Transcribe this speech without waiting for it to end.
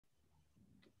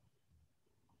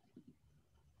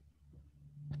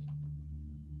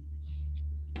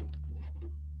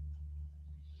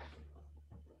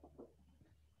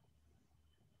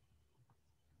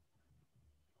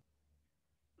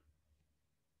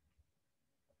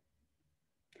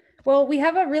Well, we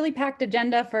have a really packed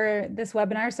agenda for this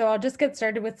webinar, so I'll just get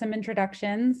started with some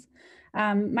introductions.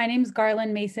 My name is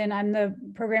Garland Mason. I'm the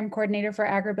program coordinator for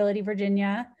AgrAbility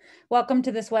Virginia. Welcome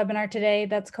to this webinar today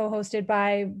that's co-hosted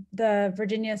by the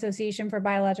Virginia Association for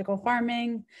Biological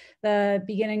Farming, the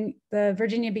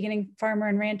Virginia Beginning Farmer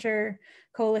and Rancher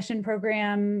Coalition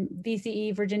Program,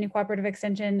 VCE, Virginia Cooperative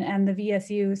Extension, and the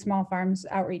VSU Small Farms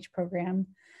Outreach Program.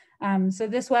 So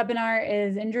this webinar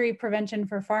is injury prevention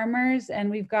for farmers,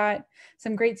 and we've got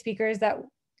some great speakers that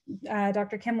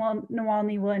Dr. Kim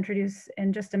Nawalny will introduce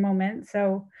in just a moment.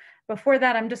 So before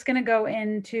that, I'm just going to go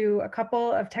into a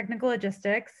couple of technical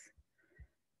logistics.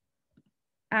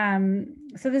 So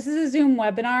this is a Zoom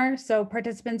webinar, so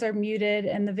participants are muted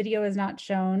and the video is not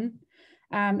shown.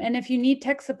 And if you need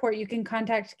tech support, you can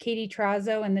contact Katie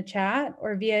Trazo in the chat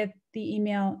or via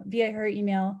her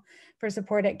email for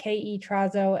support at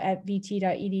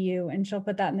ketrazo@vt.edu, and she'll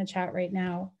put that in the chat right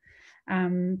now.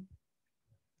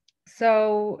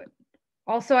 So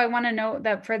also I want to note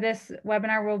that for this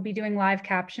webinar, we'll be doing live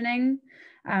captioning,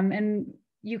 and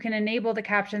you can enable the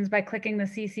captions by clicking the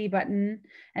CC button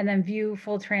and then view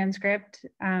full transcript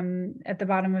at the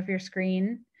bottom of your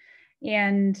screen.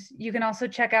 And you can also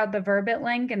check out the Verbit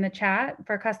link in the chat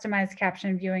for customized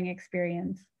caption viewing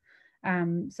experience.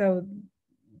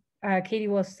 Katie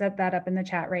will set that up in the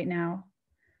chat right now.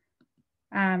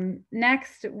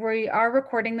 Next, we are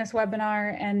recording this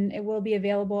webinar and it will be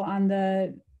available on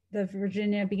the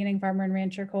Virginia Beginning Farmer and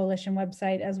Rancher Coalition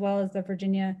website, as well as the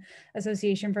Virginia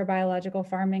Association for Biological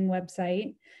Farming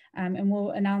website. And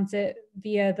we'll announce it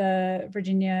via the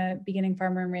Virginia Beginning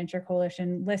Farmer and Rancher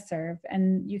Coalition listserv.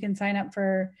 And you can sign up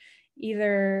for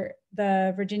either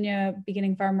the Virginia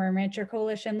Beginning Farmer and Rancher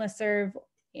Coalition listserv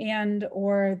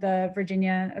or the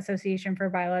Virginia Association for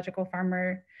Biological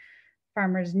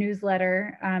Farmers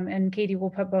newsletter. And Katie will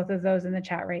put both of those in the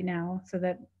chat right now so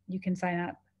that you can sign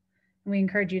up. We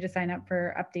encourage you to sign up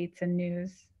for updates and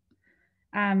news.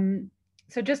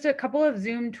 So just a couple of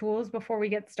Zoom tools before we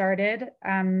get started.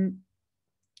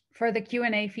 For the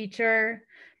Q&A feature,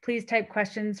 please type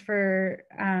questions for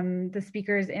the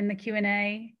speakers in the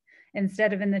Q&A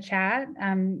instead of in the chat.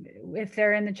 If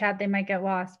they're in the chat, they might get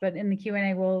lost, but in the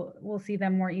Q&A, we'll see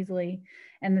them more easily,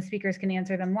 and the speakers can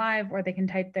answer them live, or they can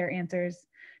type their answers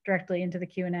directly into the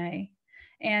Q&A.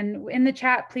 And in the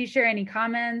chat, please share any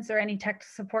comments or any tech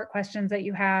support questions that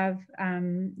you have.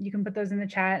 You can put those in the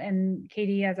chat, and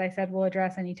Katie, as I said, will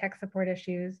address any tech support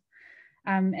issues.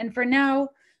 And for now,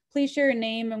 please share your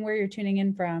name and where you're tuning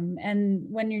in from. And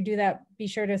when you do that, be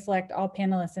sure to select all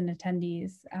panelists and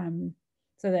attendees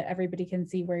so that everybody can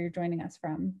see where you're joining us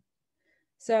from.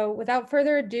 So without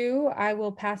further ado, I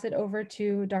will pass it over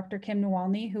to Dr. Kim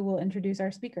Nawalny, who will introduce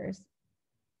our speakers.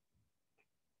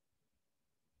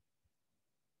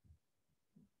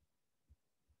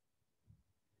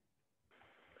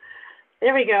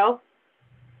 There we go.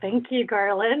 Thank you,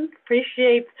 Garland.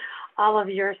 Appreciate all of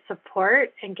your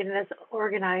support and getting us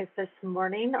organized this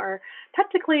morning, or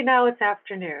technically now it's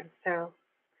afternoon, so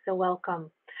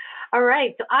welcome. All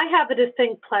right, so I have the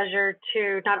distinct pleasure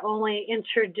to not only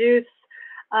introduce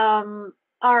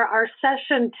our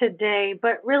session today,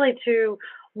 but really to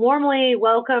warmly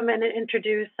welcome and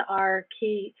introduce our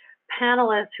key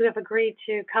panelists who have agreed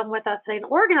to come with us and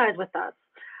organize with us.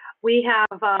 We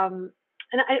have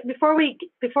before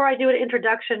I do an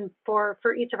introduction for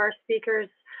each of our speakers,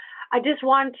 I just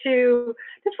want to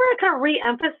kind of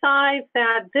re-emphasize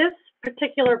that this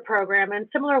particular program and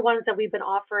similar ones that we've been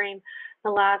offering the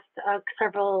last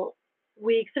several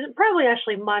weeks, and probably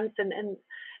actually months, and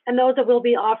those that we'll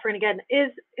be offering again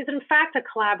is in fact a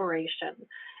collaboration.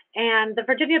 And the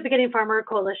Virginia Beginning Farmer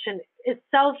Coalition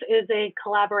itself is a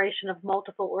collaboration of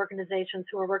multiple organizations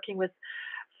who are working with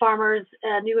farmers,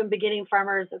 new and beginning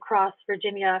farmers across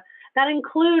Virginia. That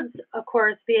includes, of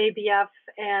course, the ABF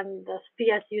and the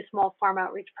VSU Small Farm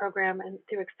Outreach Program and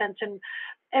through Extension.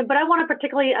 But I want to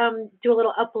particularly do a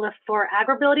little uplift for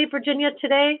AgrAbility Virginia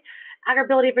today.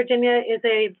 AgrAbility Virginia is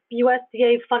a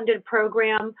USDA-funded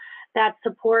program that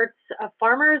supports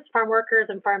farmers, farm workers,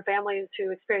 and farm families who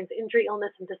experience injury,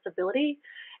 illness, and disability.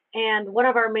 And one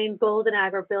of our main goals in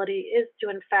AgrAbility is to,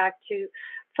 in fact, to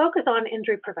focus on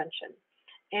injury prevention.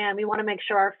 And we want to make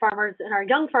sure our farmers and our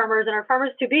young farmers and our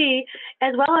farmers-to-be,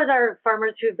 as well as our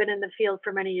farmers who have been in the field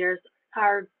for many years,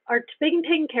 are being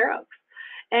taken care of.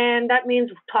 And that means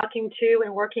talking to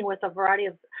and working with a variety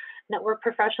of network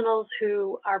professionals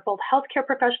who are both healthcare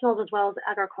professionals as well as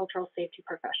agricultural safety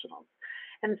professionals.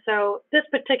 And so this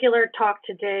particular talk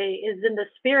today is in the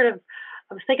spirit of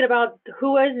thinking about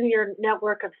who is in your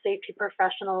network of safety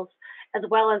professionals, as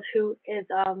well as who is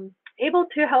able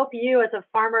to help you as a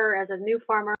farmer, as a new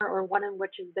farmer, or one in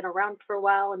which has been around for a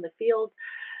while in the field,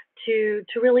 to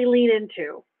really lean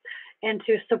into and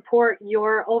to support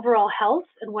your overall health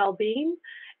and well-being.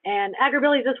 And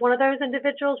AgrAbility is just one of those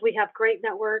individuals. We have great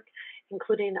network,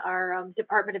 including our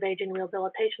Department of Aging and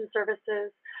Rehabilitation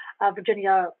Services.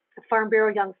 Virginia Farm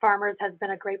Bureau Young Farmers has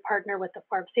been a great partner with the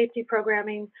farm safety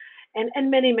programming,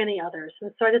 and many, many others.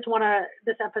 And so I just want to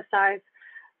just emphasize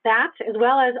that, as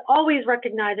well as always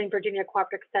recognizing Virginia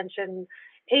Cooperative Extension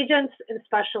agents and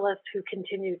specialists who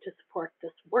continue to support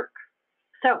this work.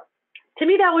 So to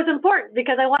me, that was important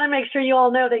because I want to make sure you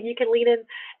all know that you can lean in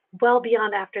well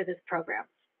beyond after this program.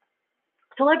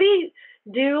 So let me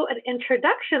do an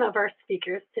introduction of our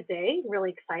speakers today. I'm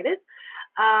really excited.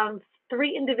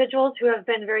 Three individuals who have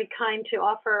been very kind to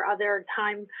offer their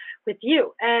time with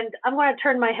you. And I'm going to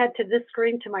turn my head to this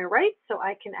screen to my right so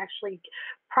I can actually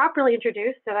properly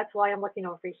introduce. So that's why I'm looking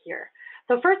over here.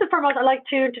 So first and foremost, I'd like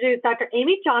to introduce Dr.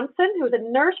 Amy Johnson, who's a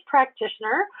nurse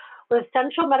practitioner with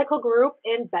Central Medical Group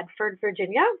in Bedford,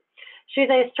 Virginia. She's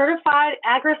a certified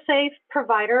AgrAsafe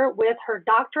provider with her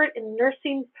doctorate in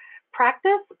nursing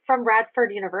practice from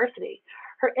Radford University.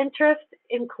 Her interests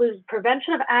include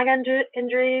prevention of ag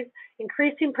injuries,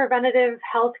 increasing preventative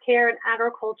health care and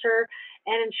agriculture,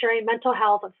 and ensuring mental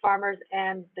health of farmers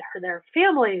and their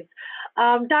families.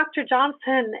 Dr.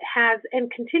 Johnson has and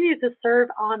continues to serve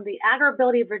on the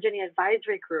AgrAbility Virginia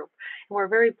Advisory Group, and we're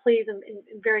very pleased and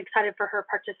very excited for her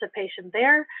participation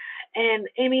there. And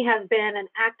Amy has been an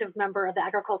active member of the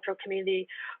agricultural community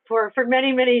for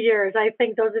many, many years. I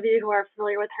think those of you who are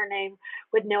familiar with her name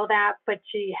would know that, but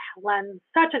she lends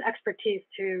such an expertise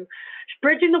to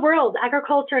bridging the world,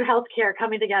 agriculture and healthcare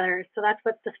coming together. So that's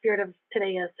what the spirit of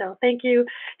today is. So thank you,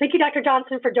 Dr.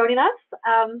 Johnson, for joining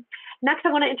us. Next,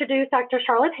 I want to introduce Dr.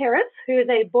 Charlotte Harris, who is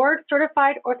a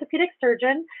board-certified orthopedic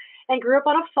surgeon and grew up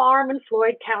on a farm in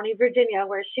Floyd County, Virginia,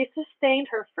 where she sustained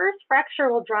her first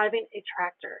fracture while driving a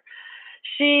tractor.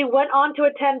 She went on to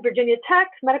attend Virginia Tech,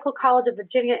 Medical College of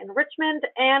Virginia in Richmond,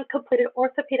 and completed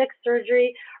orthopedic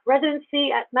surgery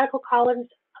residency at Medical College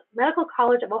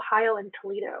of Ohio in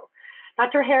Toledo.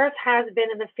 Dr. Harris has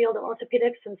been in the field of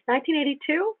orthopedics since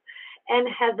 1982 and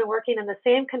has been working in the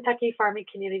same Kentucky farming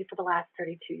community for the last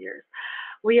 32 years.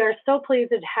 We are so pleased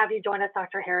to have you join us,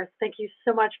 Dr. Harris. Thank you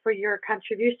so much for your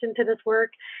contribution to this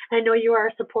work. I know you are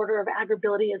a supporter of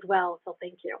AgrAbility as well, so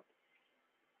thank you.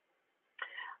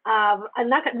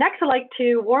 Next, I'd like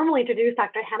to warmly introduce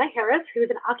Dr. Hannah Harris, who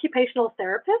is an occupational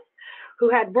therapist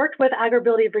who had worked with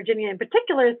AgrAbility Virginia in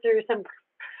particular through some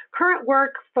current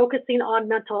work focusing on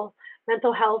mental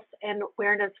health and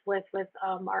awareness with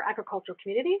our agricultural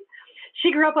community.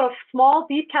 She grew up on a small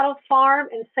beef cattle farm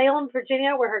in Salem,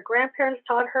 Virginia, where her grandparents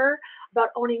taught her about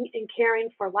owning and caring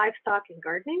for livestock and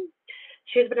gardening.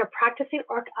 She has been a practicing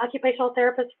occupational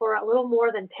therapist for a little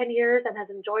more than 10 years and has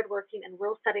enjoyed working in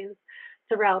rural settings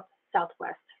throughout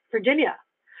Southwest Virginia.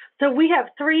 So we have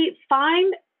three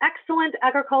fine, excellent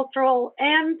agricultural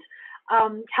and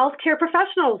healthcare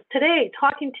professionals today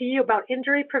talking to you about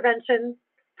injury prevention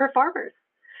for farmers.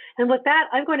 And with that,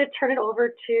 I'm going to turn it over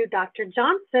to Dr.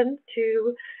 Johnson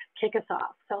to kick us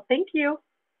off. So thank you.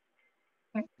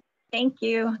 Thank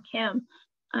you, Kim.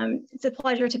 It's a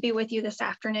pleasure to be with you this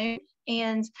afternoon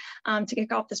and to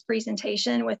kick off this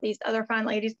presentation with these other fine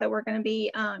ladies that you're going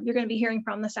to be hearing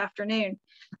from this afternoon.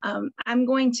 I'm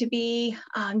going to be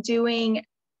doing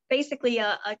basically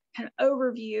a kind of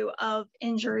overview of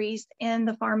injuries in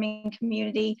the farming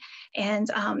community, and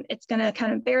it's going to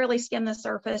kind of barely skim the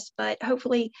surface, but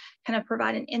hopefully kind of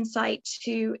provide an insight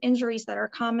to injuries that are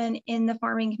common in the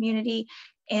farming community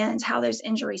and how those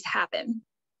injuries happen.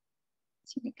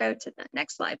 So we go to the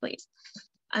next slide, please.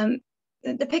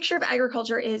 The picture of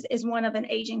agriculture is one of an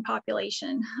aging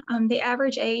population. The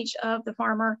average age of the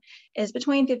farmer is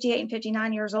between 58 and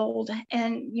 59 years old,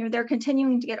 and they're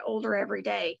continuing to get older every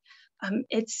day.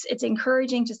 It's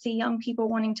encouraging to see young people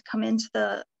wanting to come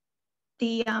into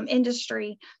the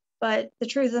industry, but the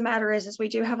truth of the matter is we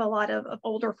do have a lot of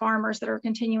older farmers that are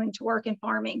continuing to work in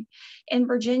farming. In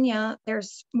Virginia,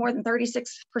 there's more than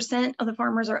 36% of the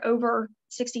farmers are over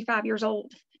 65 years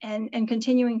old and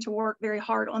continuing to work very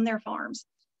hard on their farms.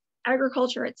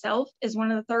 Agriculture itself is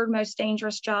one of the third most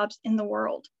dangerous jobs in the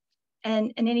world.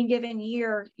 And in any given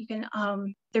year, you can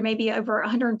there may be over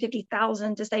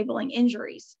 150,000 disabling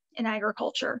injuries in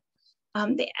agriculture.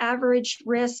 The average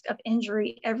risk of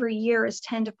injury every year is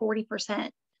 10 to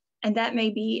 40%. And that may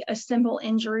be a simple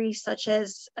injury such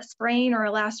as a sprain or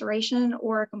a laceration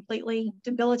or a completely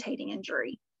debilitating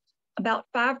injury. About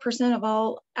 5% of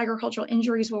all agricultural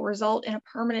injuries will result in a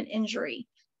permanent injury,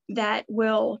 that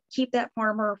will keep that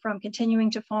farmer from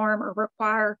continuing to farm or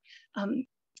require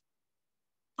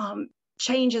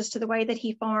changes to the way that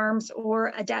he farms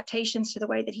or adaptations to the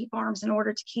way that he farms in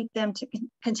order to keep them to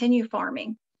continue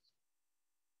farming.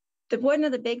 One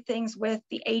of the big things with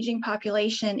the aging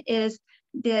population is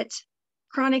that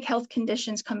chronic health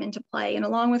conditions come into play. And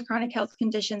along with chronic health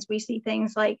conditions, we see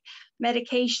things like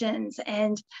medications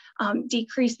and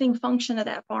decreasing function of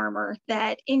that farmer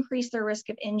that increase their risk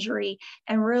of injury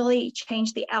and really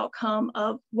change the outcome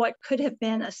of what could have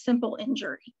been a simple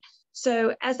injury.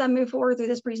 So as I move forward through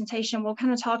this presentation, we'll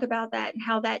kind of talk about that and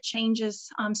how that changes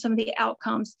some of the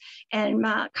outcomes. And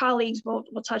my colleagues will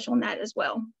touch on that as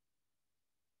well.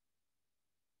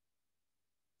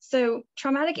 So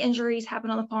traumatic injuries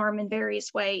happen on the farm in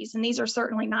various ways, and these are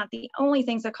certainly not the only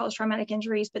things that cause traumatic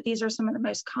injuries, but these are some of the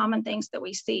most common things that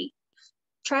we see.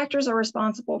 Tractors are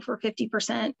responsible for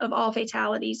 50% of all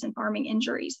fatalities and farming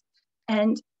injuries,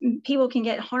 and people can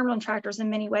get harmed on tractors in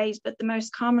many ways, but the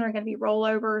most common are going to be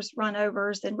rollovers,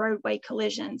 runovers, and roadway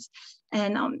collisions.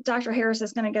 And Dr. Harris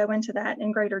is going to go into that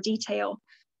in greater detail.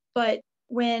 But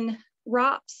when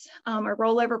ROPS, or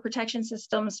rollover protection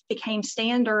systems, became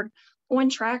standard on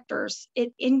tractors,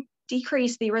 it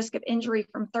decreased the risk of injury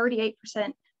from 38%,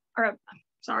 or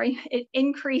sorry, it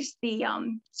increased the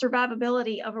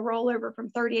survivability of a rollover from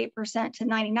 38% to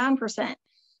 99%.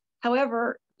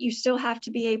 However, you still have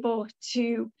to be able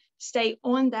to stay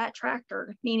on that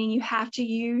tractor, meaning you have to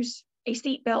use a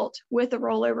seat belt with a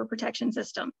rollover protection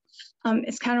system.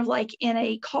 It's kind of like in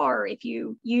a car, if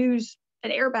you use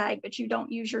an airbag, but you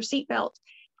don't use your seat belt,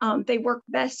 they work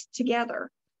best together.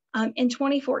 In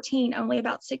 2014, only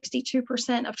about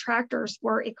 62% of tractors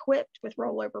were equipped with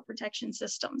rollover protection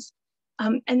systems.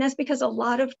 And that's because a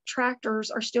lot of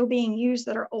tractors are still being used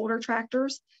that are older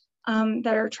tractors,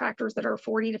 that are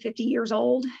 40 to 50 years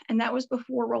old. And that was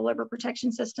before rollover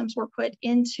protection systems were put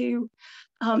into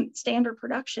standard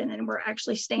production and were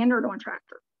actually standard on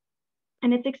tractors.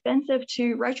 And it's expensive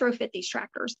to retrofit these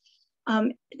tractors.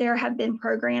 There have been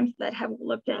programs that have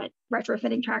looked at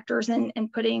retrofitting tractors and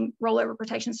putting rollover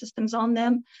protection systems on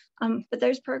them, but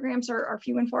those programs are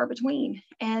few and far between,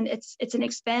 and it's an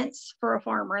expense for a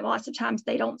farmer. And lots of times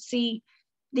they don't see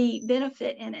the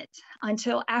benefit in it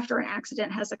until after an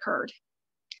accident has occurred.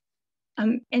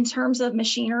 In terms of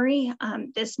machinery,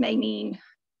 this may mean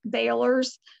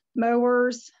balers,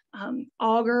 mowers,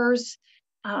 augers,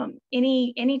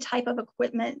 any type of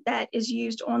equipment that is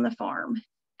used on the farm.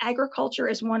 Agriculture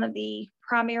is one of the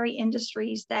primary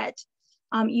industries that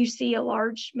you see a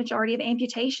large majority of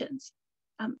amputations.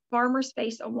 Farmers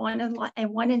face a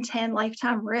 1 in 10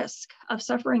 lifetime risk of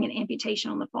suffering an amputation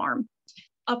on the farm.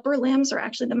 Upper limbs are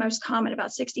actually the most common.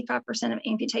 About 65% of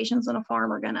amputations on a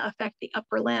farm are going to affect the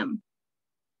upper limb.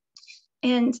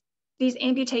 And these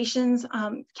amputations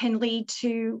can lead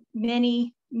to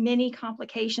many, many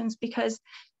complications because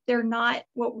they're not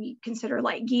what we consider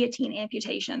like guillotine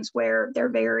amputations, where they're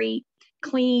very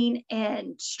clean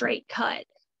and straight cut.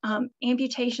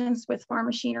 Amputations with farm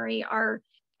machinery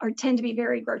tend to be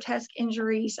very grotesque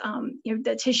injuries.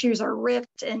 The tissues are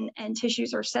ripped and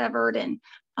tissues are severed, and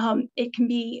it can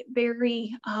be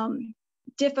very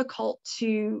difficult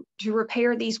to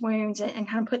repair these wounds and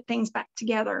kind of put things back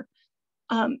together.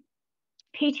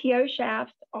 PTO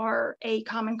shafts are a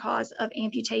common cause of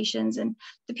amputations, and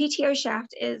the PTO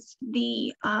shaft is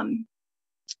the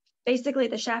basically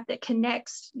the shaft that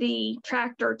connects the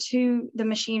tractor to the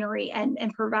machinery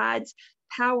and provides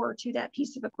power to that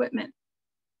piece of equipment.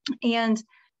 And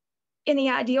in the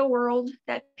ideal world,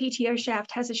 that PTO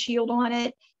shaft has a shield on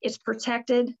it. It's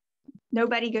protected.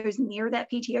 Nobody goes near that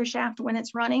PTO shaft when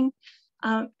it's running.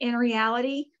 In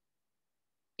reality,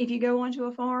 if you go onto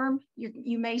a farm,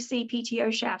 you may see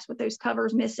PTO shafts with those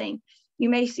covers missing. You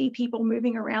may see people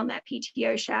moving around that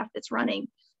PTO shaft that's running.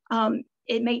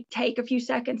 It may take a few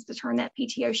seconds to turn that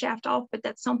PTO shaft off, but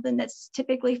that's something that's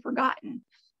typically forgotten.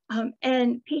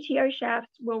 And PTO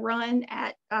shafts will run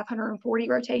at 540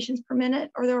 rotations per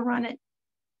minute, or they'll run at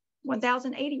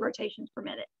 1,080 rotations per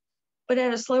minute. But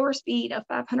at a slower speed of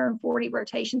 540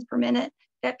 rotations per minute,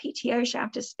 that PTO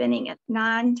shaft is spinning at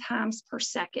 9 times per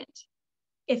second.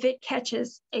 If it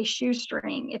catches a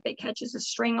shoestring, if it catches a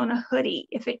string on a hoodie,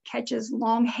 if it catches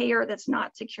long hair that's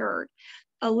not secured,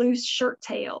 a loose shirt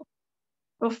tail,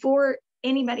 before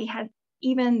anybody has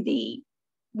even the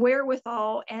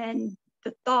wherewithal and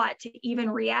the thought to even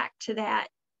react to that,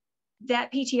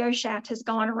 that PTO shaft has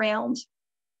gone around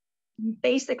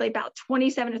basically about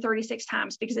 27 to 36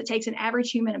 times, because it takes an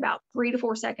average human about 3 to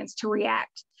 4 seconds to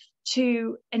react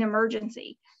to an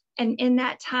emergency. And in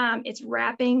that time, it's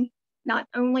wrapping not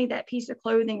only that piece of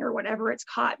clothing or whatever it's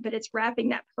caught, but it's wrapping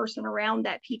that person around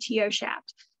that PTO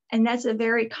shaft. And that's a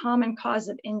very common cause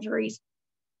of injuries,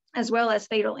 as well as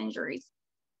fatal injuries.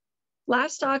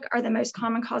 Livestock are the most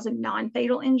common cause of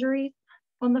non-fatal injuries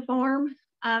on the farm.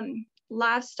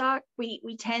 Livestock,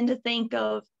 we tend to think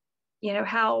of,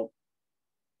 how,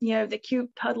 the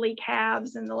cute cuddly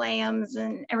calves and the lambs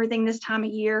and everything this time of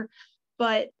year,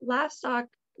 but livestock,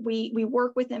 we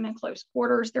work with them in close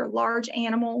quarters. They're large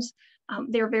animals.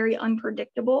 They're very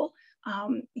unpredictable.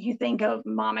 You think of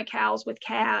mama cows with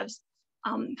calves,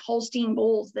 Holstein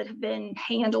bulls that have been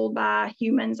handled by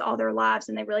humans all their lives,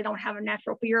 and they really don't have a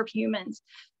natural fear of humans.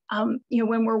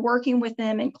 When we're working with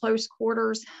them in close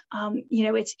quarters,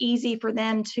 it's easy for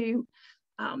them to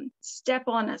step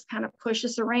on us, kind of push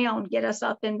us around, get us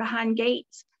up and behind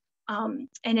gates. And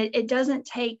it doesn't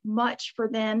take much for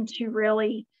them to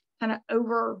really kind of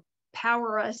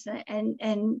overpower us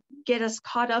and get us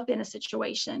caught up in a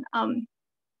situation.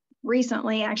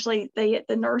 Recently, actually, the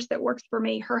nurse that works for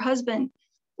me, her husband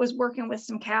was working with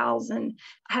some cows and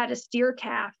had a steer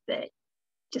calf that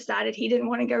decided he didn't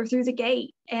want to go through the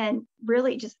gate and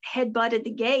really just head-butted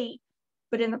the gate.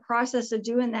 But in the process of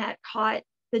doing that, caught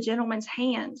the gentleman's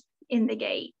hands in the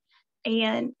gate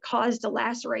and caused a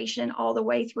laceration all the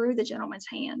way through the gentleman's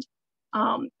hand.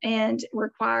 And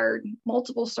required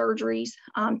multiple surgeries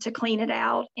to clean it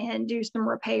out and do some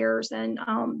repairs, and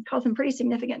caused some pretty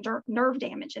significant nerve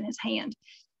damage in his hand.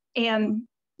 And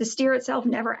the steer itself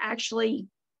never actually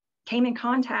came in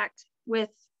contact with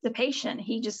the patient.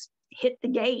 He just hit the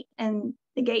gate, and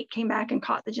the gate came back and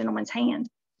caught the gentleman's hand.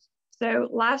 So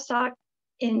livestock,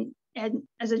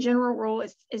 as a general rule,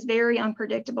 is very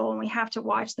unpredictable, and we have to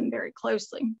watch them very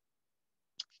closely.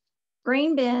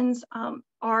 Grain bins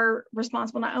are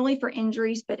responsible not only for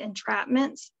injuries, but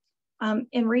entrapments.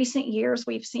 In recent years,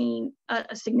 we've seen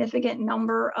a significant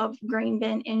number of grain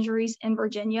bin injuries in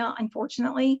Virginia,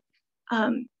 unfortunately.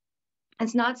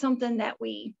 It's not something that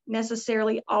we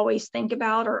necessarily always think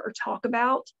about or talk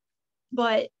about,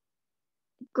 but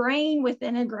grain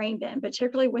within a grain bin,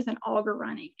 particularly with an auger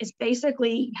running, is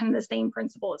basically kind of the same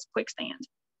principle as quicksand.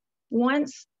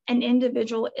 Once an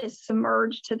individual is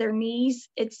submerged to their knees,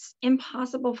 it's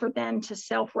impossible for them to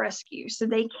self-rescue. So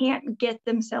they can't get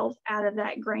themselves out of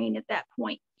that grain at that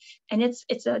point. And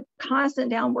it's a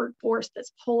constant downward force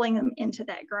that's pulling them into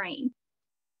that grain.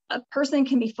 A person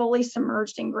can be fully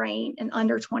submerged in grain in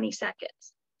under 20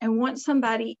 seconds. And once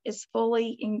somebody is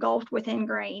fully engulfed within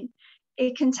grain,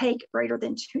 it can take greater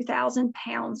than 2,000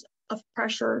 pounds of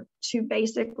pressure to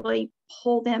basically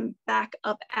pull them back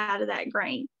up out of that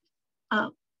grain.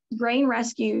 Grain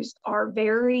rescues are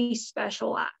very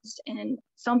specialized, and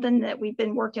something that we've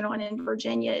been working on in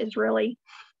Virginia is really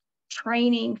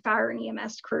training fire and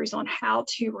EMS crews on how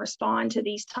to respond to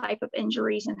these type of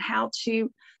injuries and how to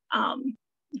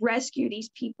rescue these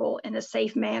people in a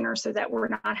safe manner so that we're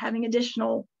not having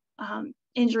additional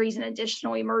injuries and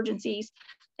additional emergencies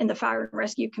in the fire and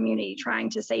rescue community trying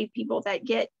to save people that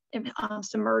get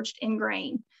submerged in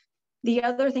grain. The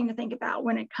other thing to think about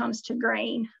when it comes to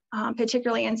grain,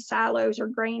 particularly in silos or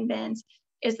grain bins,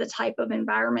 is the type of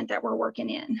environment that we're working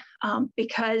in,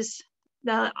 because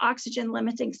the oxygen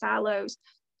limiting silos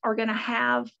are going to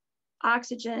have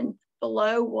oxygen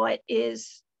below what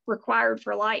is required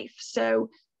for life. So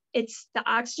it's the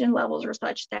oxygen levels are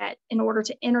such that in order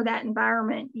to enter that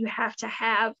environment, you have to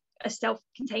have a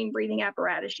self-contained breathing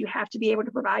apparatus. You have to be able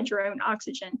to provide your own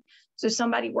oxygen. So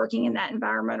somebody working in that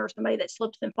environment or somebody that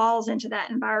slips and falls into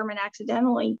that environment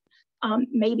accidentally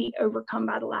may be overcome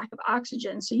by the lack of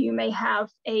oxygen. So you may have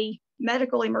a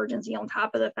medical emergency on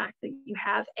top of the fact that you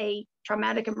have a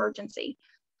traumatic emergency.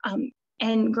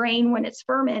 And grain, when it's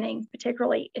fermenting,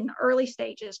 particularly in the early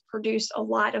stages, produce a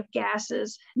lot of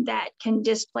gases that can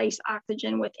displace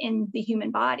oxygen within the human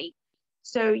body.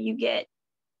 So you get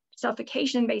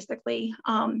suffocation basically,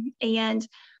 and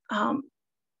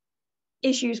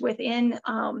issues within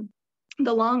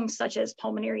the lungs, such as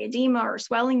pulmonary edema or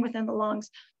swelling within the lungs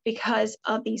because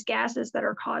of these gases that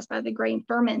are caused by the grain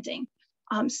fermenting.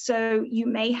 So you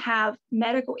may have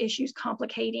medical issues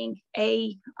complicating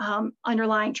a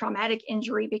underlying traumatic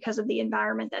injury because of the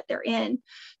environment that they're in.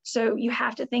 So you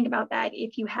have to think about that.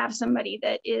 If you have somebody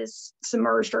that is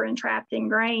submerged or entrapped in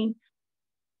grain,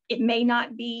 it may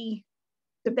not be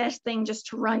the best thing just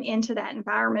to run into that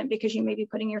environment because you may be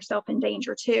putting yourself in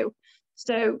danger too.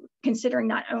 So considering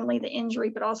not only the injury,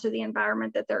 but also the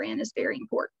environment that they're in is very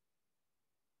important.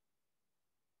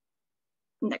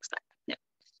 Next slide.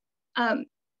 Yeah.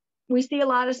 We see a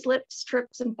lot of slips,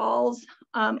 trips, and falls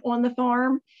on the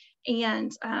farm.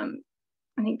 And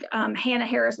I think Hannah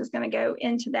Harris is going to go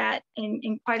into that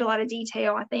in quite a lot of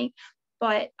detail, I think.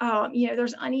 But, you know,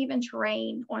 there's uneven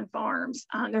terrain on farms.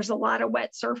 There's a lot of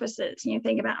wet surfaces. You know,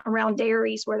 think about around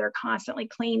dairies where they're constantly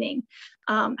cleaning,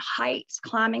 heights,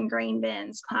 climbing grain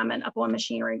bins, climbing up on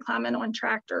machinery, climbing on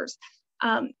tractors.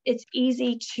 It's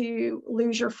easy to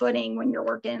lose your footing when you're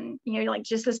working, you know, like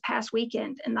just this past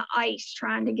weekend in the ice,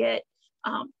 trying to get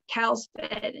cows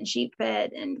fed and sheep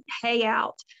fed and hay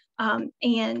out.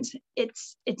 And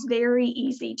it's very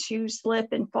easy to slip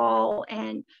and fall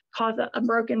and cause a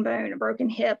broken bone, a broken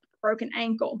hip, a broken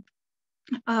ankle.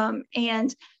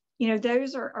 And, you know,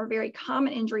 those are very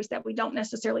common injuries that we don't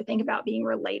necessarily think about being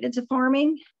related to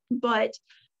farming, but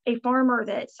a farmer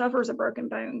that suffers a broken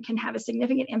bone can have a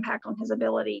significant impact on his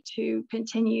ability to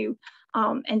continue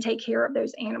and take care of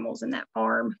those animals in that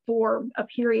farm for a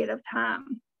period of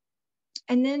time.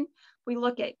 And then we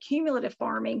look at cumulative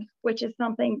farming, which is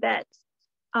something that's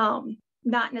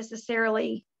not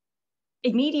necessarily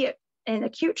immediate and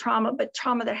acute trauma, but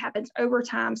trauma that happens over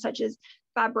time, such as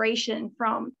vibration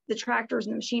from the tractors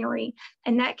and the machinery.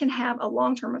 And that can have a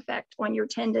long-term effect on your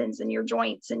tendons and your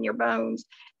joints and your bones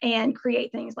and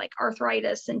create things like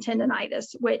arthritis and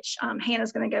tendonitis, which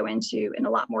Hannah's going to go into in a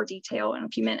lot more detail in a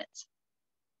few minutes.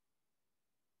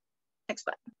 Next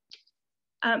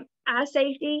slide. Eye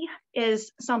safety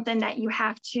is something that you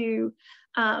have to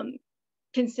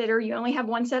consider. You only have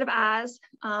one set of eyes,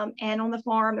 and on the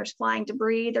farm, there's flying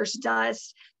debris, there's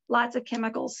dust, lots of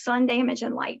chemicals, sun damage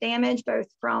and light damage, both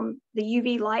from the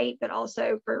UV light, but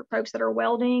also for folks that are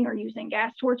welding or using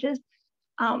gas torches.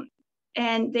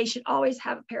 And they should always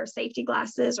have a pair of safety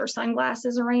glasses or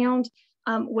sunglasses around,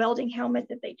 welding helmet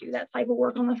if they do that type of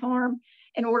work on the farm,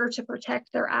 in order to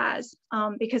protect their eyes,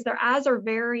 because their eyes are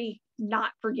very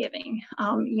not forgiving.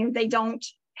 You know, they don't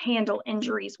handle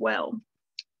injuries well.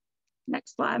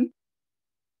 Next slide.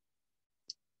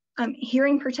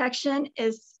 Hearing protection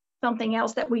is something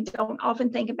else that we don't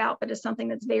often think about, but is something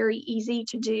that's very easy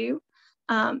to do.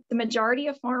 The majority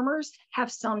of farmers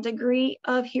have some degree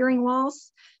of hearing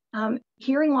loss.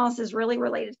 Hearing loss is really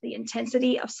related to the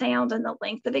intensity of sound and the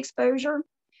length of exposure.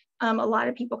 A lot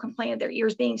of people complain of their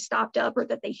ears being stopped up or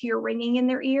that they hear ringing in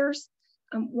their ears.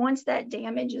 Once that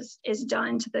damage is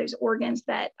done to those organs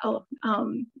that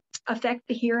affect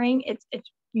the hearing,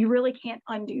 you really can't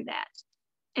undo that.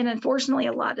 And unfortunately,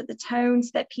 a lot of the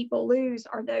tones that people lose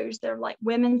are those that are like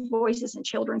women's voices and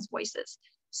children's voices.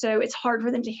 So it's hard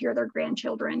for them to hear their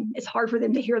grandchildren. It's hard for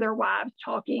them to hear their wives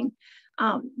talking.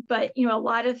 But, you know, a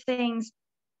lot of things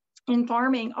in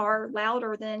farming are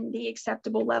louder than the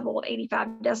acceptable level of 85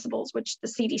 decibels, which the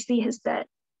CDC has set,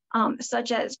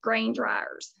 such as grain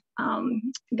dryers,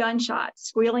 gunshots,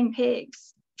 squealing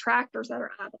pigs, tractors that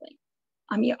are idling.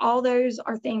 I mean, all those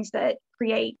are things that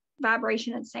create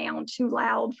vibration and sound too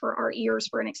loud for our ears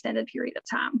for an extended period of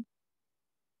time.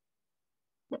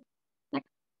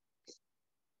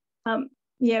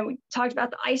 Yeah, we talked about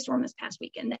the ice storm this past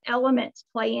weekend. The elements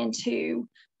play into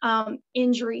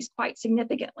injuries quite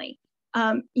significantly.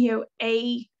 You know,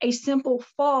 a simple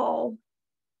fall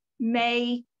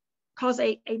may cause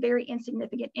a very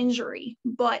insignificant injury,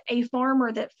 but a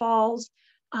farmer that falls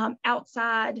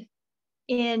outside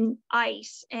in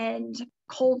ice and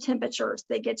cold temperatures,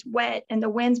 that gets wet and the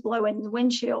winds blow in the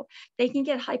wind chill, they can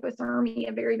get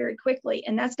hypothermia very, very quickly.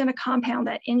 And that's going to compound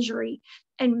that injury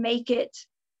and make it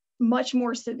much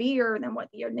more severe than what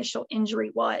the initial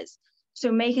injury was.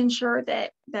 So making sure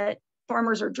that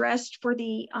farmers are dressed for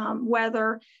the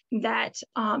weather, that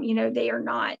you know, they are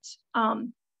not,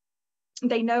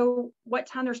 they know what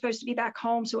time they're supposed to be back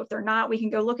home. So if they're not, we can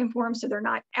go looking for them so they're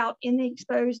not out in the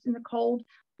exposed in the cold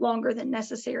longer than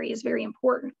necessary is very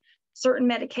important. Certain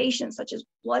medications such as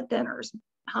blood thinners,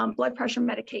 blood pressure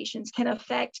medications can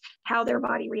affect how their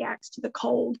body reacts to the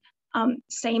cold,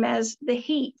 same as the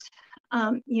heat.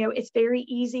 You know, it's very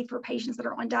easy for patients that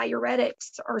are on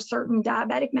diuretics or certain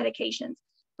diabetic medications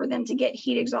for them to get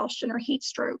heat exhaustion or heat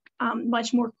stroke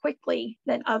much more quickly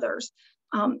than others.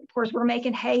 Of course, we're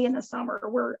making hay in the summer.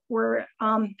 We're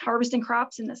harvesting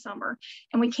crops in the summer,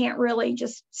 and we can't really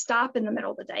just stop in the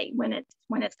middle of the day when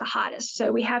it's the hottest.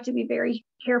 So we have to be very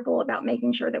careful about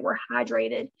making sure that we're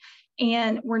hydrated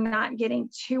and we're not getting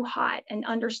too hot, and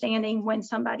understanding when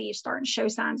somebody is starting to show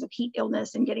signs of heat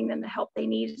illness and getting them the help they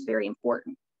need is very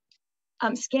important.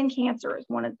 Skin cancer is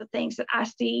one of the things that I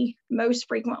see most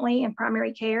frequently in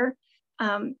primary care.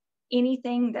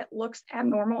 Anything that looks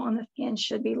abnormal on the skin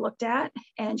should be looked at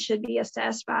and should be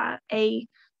assessed by a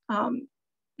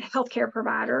healthcare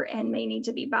provider and may need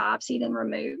to be biopsied and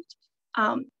removed.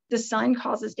 The sun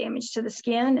causes damage to the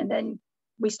skin, and then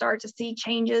we start to see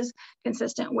changes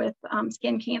consistent with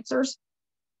skin cancers.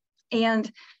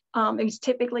 And you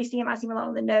typically see them, I see them a lot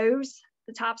on the nose,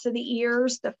 the tops of the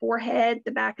ears, the forehead,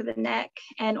 the back of the neck,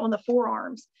 and on the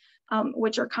forearms,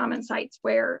 which are common sites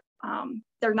where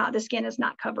the skin is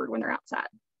not covered when they're outside.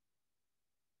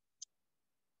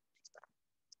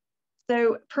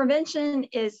 So prevention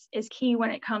is key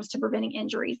when it comes to preventing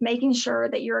injuries, making sure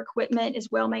that your equipment is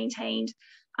well maintained.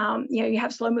 You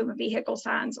have slow moving vehicle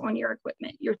signs on your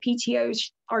equipment. Your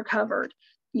PTOs are covered.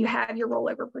 You have your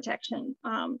rollover protection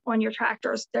on your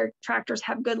tractors. Their tractors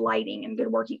have good lighting and good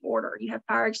working order. You have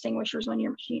fire extinguishers on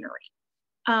your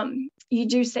machinery. You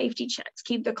do safety checks,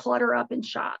 keep the clutter up in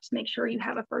shops, make sure you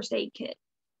have a first aid kit.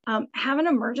 Have an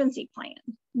emergency plan.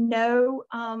 Know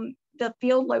the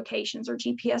field locations or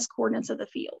GPS coordinates of the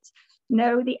fields.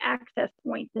 Know the access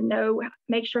points and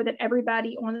make sure that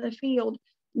everybody on the field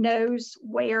knows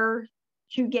where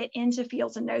to get into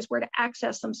fields and knows where to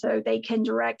access them so they can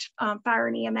direct fire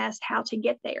and EMS how to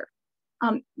get there.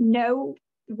 Know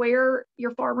where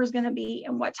your farmer is going to be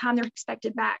and what time they're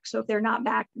expected back. So if they're not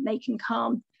back, they can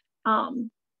come.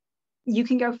 You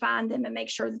can go find them and make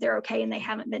sure that they're okay and they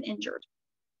haven't been injured.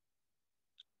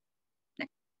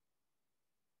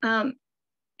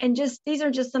 And these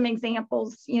are just some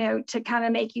examples, to kind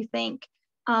of make you think.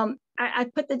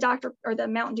 I put the Dr. or the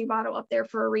Mountain Dew bottle up there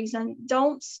for a reason.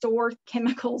 Don't store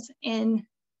chemicals in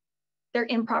their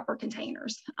improper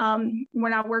containers.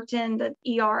 When I worked in the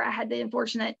ER, I had the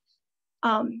unfortunate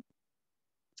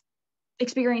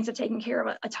experience of taking care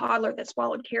of a toddler that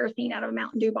swallowed kerosene out of a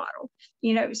Mountain Dew bottle.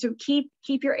 So keep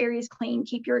your areas clean,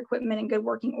 keep your equipment in good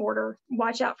working order,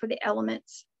 watch out for the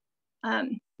elements.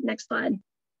 Next slide.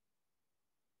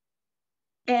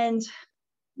 And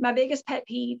my biggest pet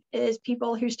peeve is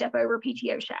people who step over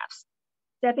PTO shafts.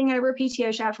 Stepping over a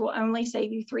PTO shaft will only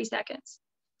save you 3 seconds.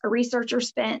 A researcher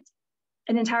spent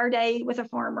an entire day with a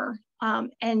farmer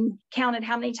and counted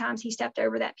how many times he stepped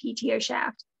over that PTO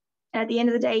shaft. And at the end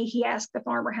of the day, he asked the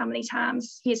farmer how many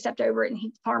times he had stepped over it, and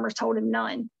the farmer told him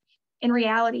none. In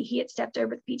reality, he had stepped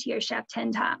over the PTO shaft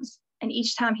 10 times, and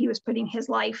each time he was putting his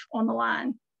life on the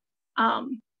line.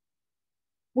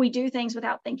 We do things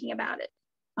without thinking about it.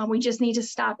 We just need to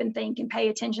stop and think and pay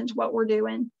attention to what we're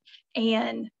doing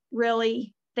and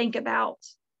really think about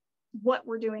what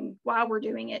we're doing, why we're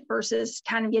doing it, versus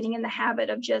kind of getting in the habit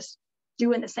of just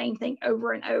doing the same thing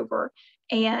over and over,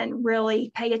 and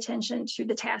really pay attention to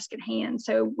the task at hand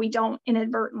so we don't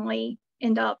inadvertently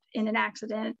end up in an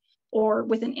accident or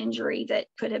with an injury that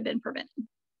could have been prevented.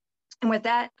 And with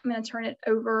that, I'm going to turn it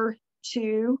over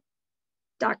to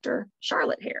Dr.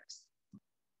 Charlotte Harris.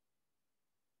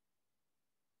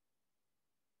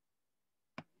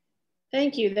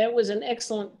 Thank you. That was an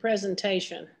excellent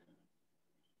presentation.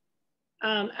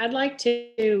 I'd like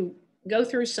to go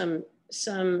through some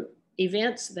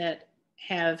events that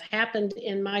have happened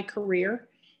in my career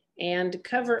and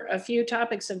cover a few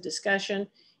topics of discussion,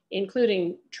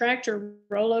 including tractor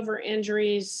rollover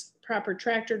injuries, proper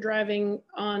tractor driving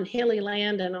on hilly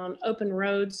land and on open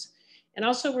roads. And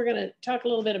also we're going to talk a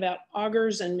little bit about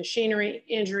augers and machinery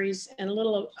injuries and a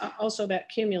little also about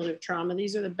cumulative trauma.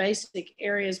 These are the basic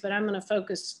areas, but I'm going to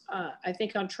focus, I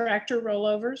think, on tractor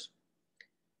rollovers.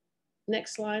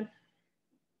 Next slide.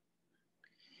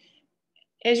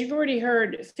 As you've already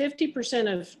heard,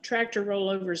 50% of tractor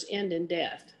rollovers end in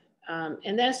death.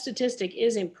 And that statistic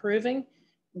is improving,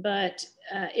 but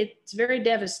it's very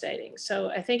devastating. So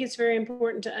I think it's very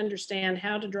important to understand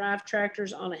how to drive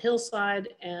tractors on a hillside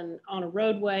and on a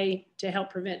roadway to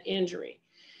help prevent injury.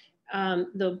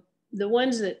 The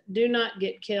ones that do not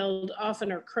get killed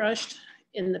often are crushed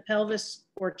in the pelvis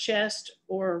or chest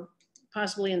or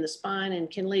possibly in the spine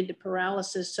and can lead to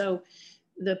paralysis. So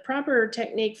the proper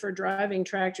technique for driving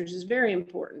tractors is very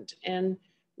important, and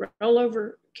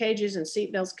rollover cages and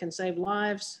seatbelts can save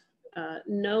lives.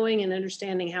 Knowing and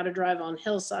understanding how to drive on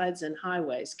hillsides and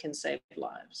highways can save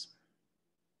lives.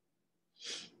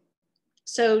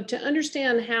 So to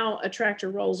understand how a tractor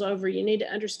rolls over, you need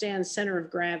to understand center of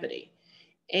gravity.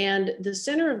 And the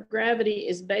center of gravity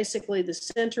is basically the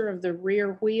center of the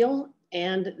rear wheel,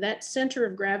 and that center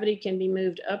of gravity can be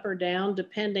moved up or down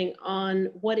depending on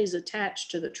what is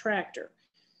attached to the tractor.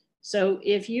 So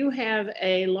if you have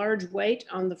a large weight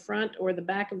on the front or the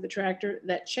back of the tractor,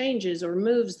 that changes or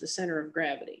moves the center of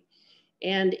gravity.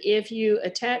 And if you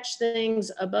attach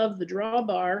things above the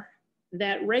drawbar,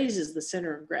 that raises the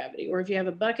center of gravity. Or if you have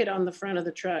a bucket on the front of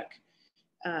the truck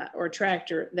or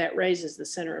tractor, that raises the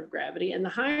center of gravity. And the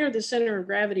higher the center of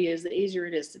gravity is, the easier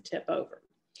it is to tip over.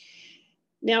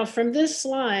 Now from this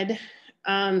slide,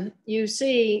 you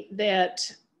see that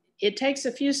it takes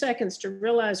a few seconds to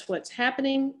realize what's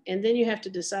happening, and then you have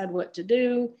to decide what to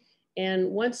do.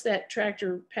 And once that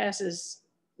tractor passes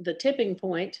the tipping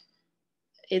point,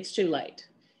 it's too late.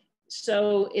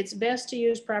 So it's best to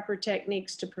use proper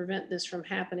techniques to prevent this from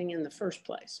happening in the first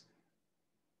place.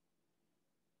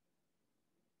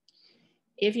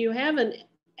 If you have a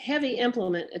heavy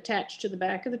implement attached to the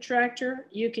back of the tractor,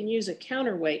 you can use a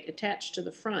counterweight attached to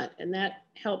the front, and that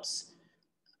helps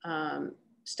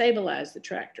stabilize the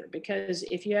tractor, because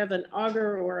if you have an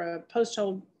auger or a post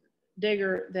hole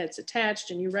digger that's attached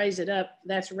and you raise it up,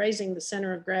 that's raising the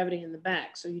center of gravity in the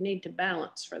back. So you need to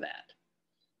balance for that.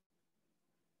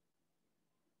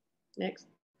 Next.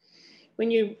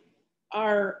 When you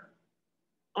are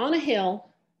on a hill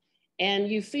and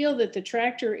you feel that the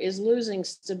tractor is losing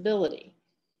stability,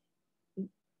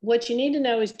 what you need to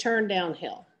know is turn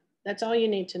downhill. That's all you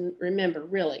need to remember,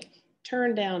 really.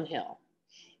 Turn downhill.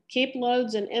 Keep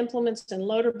loads and implements and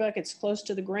loader buckets close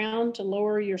to the ground to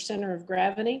lower your center of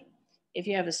gravity. If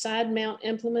you have a side mount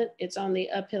implement, it's on the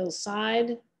uphill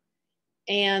side,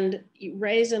 and you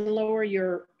raise and lower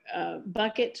your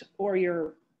bucket or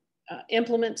your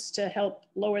implements to help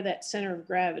lower that center of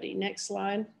gravity. Next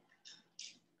slide.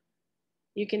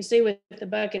 You can see with the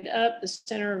bucket up, the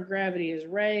center of gravity is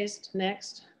raised.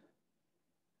 Next.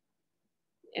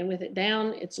 And with it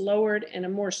down, it's lowered in a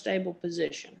more stable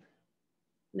position.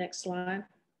 Next slide.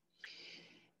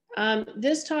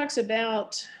 This talks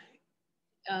about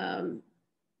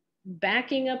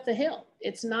backing up the hill.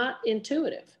 It's not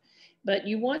intuitive, but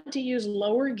you want to use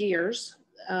lower gears.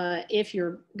 If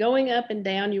you're going up and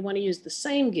down, you want to use the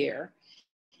same gear,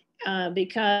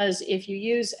 because if you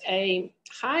use a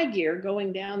high gear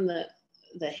going down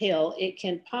the hill, it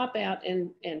can pop out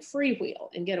and freewheel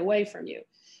and get away from you.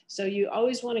 So you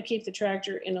always want to keep the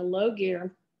tractor in a low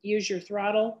gear, use your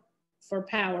throttle for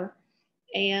power,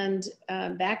 and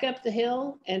back up the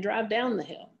hill and drive down the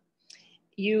hill.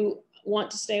 You want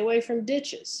to stay away from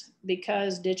ditches,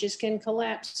 because ditches can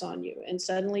collapse on you and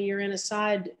suddenly you're in a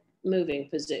side moving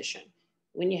position.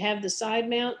 When you have the side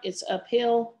mount, it's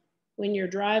uphill. When you're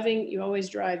driving, you always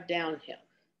drive downhill.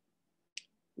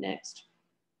 Next.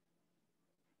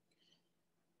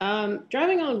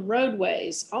 Driving on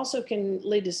roadways also can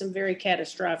lead to some very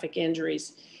catastrophic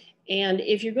injuries. And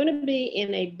if you're going to be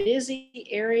in a busy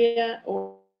area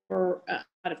or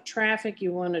out of traffic,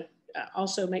 you want to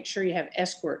also make sure you have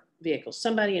escort vehicles,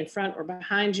 somebody in front or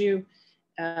behind you,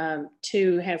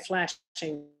 to have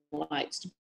flashing lights.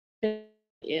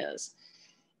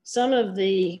 Some of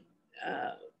the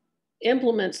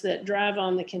implements that drive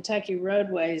on the Kentucky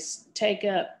roadways take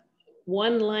up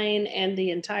one lane and the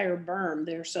entire berm.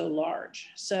 They're so large.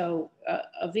 So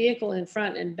a vehicle in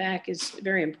front and back is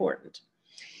very important.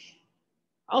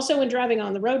 Also, when driving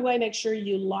on the roadway, make sure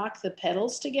you lock the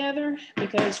pedals together,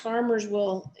 because farmers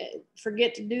will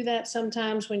forget to do that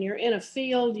sometimes. When you're in a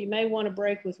field, you may want to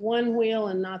brake with one wheel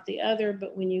and not the other,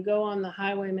 but when you go on the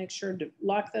highway, make sure to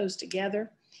lock those together.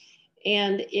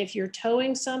 And if you're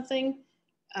towing something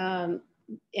and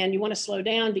you want to slow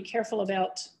down, be careful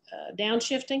about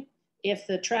downshifting. If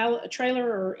the trailer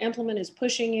or implement is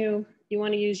pushing you, you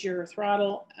want to use your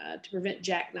throttle to prevent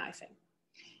jackknifing.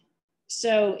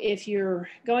 So if you're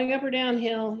going up or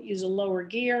downhill, use a lower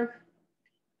gear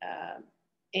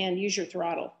and use your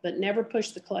throttle, but never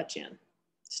push the clutch in.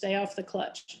 Stay off the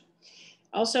clutch.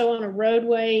 Also on a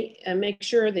roadway, make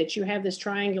sure that you have this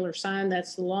triangular sign.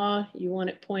 That's the law. You want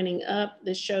it pointing up.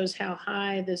 This shows how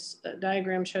high, this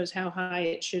diagram shows how high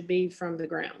it should be from the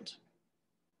ground.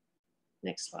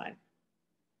 Next slide.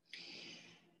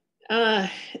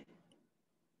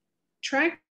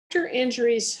 Tractor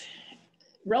injuries,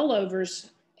 rollovers,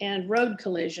 and road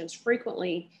collisions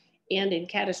frequently end in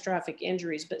catastrophic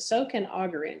injuries, but so can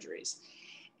auger injuries.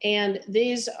 And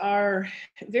these are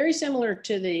very similar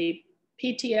to the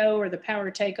PTO or the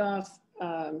power takeoff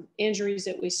injuries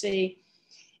that we see.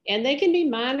 And they can be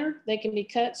minor, they can be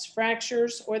cuts,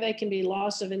 fractures, or they can be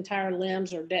loss of entire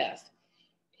limbs or death.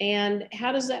 And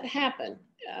how does that happen?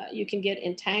 You can get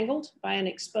entangled by an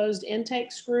exposed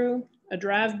intake screw, a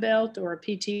drive belt, or a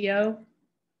PTO.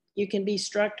 You can be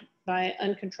struck by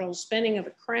uncontrolled spinning of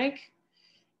a crank.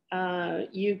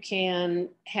 You can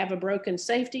have a broken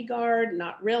safety guard,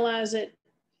 not realize it,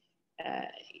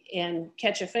 and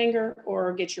catch a finger,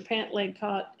 or get your pant leg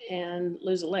caught and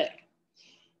lose a leg.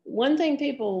 One thing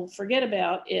people forget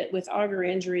about it with auger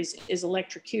injuries is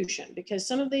electrocution, because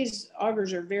some of these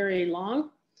augers are very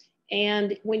long,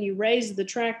 and when you raise the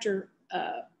tractor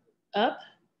up,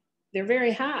 they're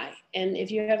very high. And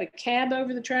if you have a cab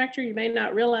over the tractor, you may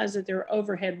not realize that there are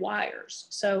overhead wires.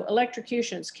 So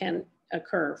electrocutions can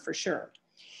occur for sure.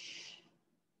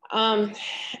 I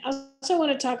also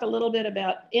want to talk a little bit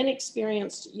about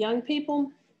inexperienced young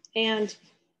people. And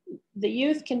the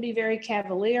youth can be very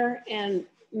cavalier and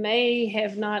may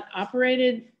have not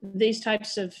operated these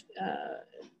types of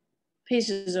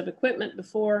pieces of equipment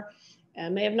before,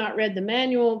 may have not read the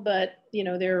manual, but you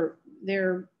know,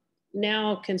 they're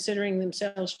now considering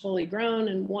themselves fully grown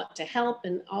and want to help,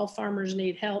 and all farmers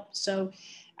need help. So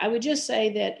I would just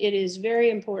say that it is very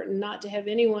important not to have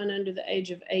anyone under the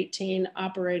age of 18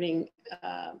 operating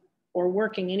or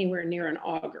working anywhere near an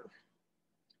auger.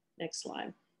 Next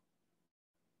slide.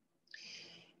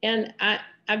 And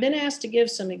I've been asked to give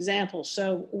some examples.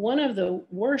 So one of the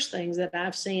worst things that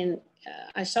I've seen,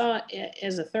 I saw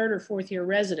as a 3rd or 4th year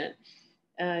resident,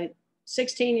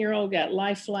 16-year-old got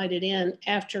life flighted in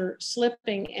after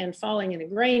slipping and falling in a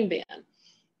grain bin,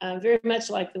 very much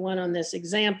like the one on this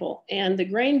example. And the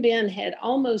grain bin had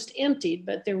almost emptied,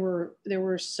 but there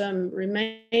were some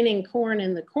remaining corn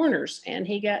in the corners, and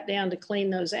he got down to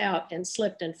clean those out and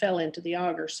slipped and fell into the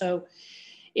auger. So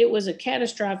it was a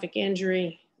catastrophic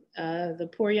injury. The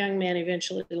poor young man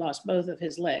eventually lost both of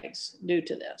his legs due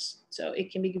to this. So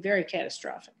it can be very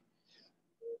catastrophic.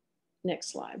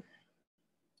 Next slide.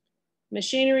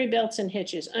 Machinery, belts, and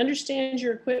hitches. Understand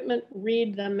your equipment,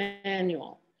 read the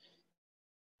manual.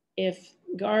 If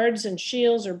guards and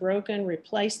shields are broken,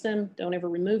 replace them. Don't ever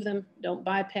remove them. Don't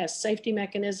bypass safety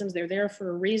mechanisms. They're there for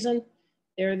a reason.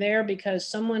 They're there because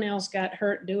someone else got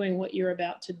hurt doing what you're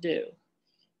about to do.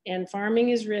 And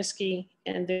farming is risky,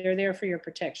 and they're there for your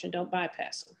protection. Don't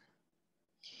bypass them.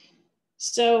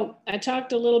 So I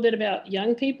talked a little bit about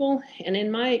young people, and in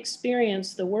my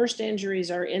experience, the worst injuries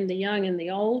are in the young and the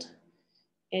old.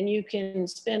 And you can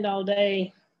spend all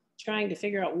day trying to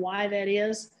figure out why that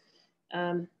is.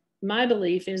 My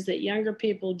belief is that younger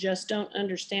people just don't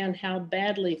understand how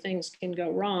badly things can go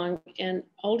wrong, and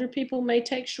older people may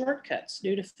take shortcuts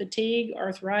due to fatigue,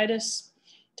 arthritis,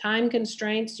 time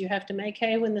constraints. You have to make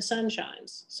hay when the sun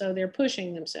shines. So they're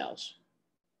pushing themselves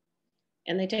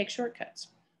and they take shortcuts.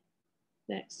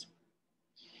 Next.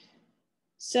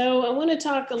 So I want to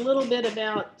talk a little bit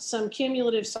about some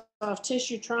cumulative soft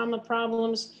tissue trauma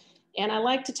problems. And I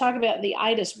like to talk about the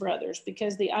itis brothers,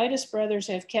 because the itis brothers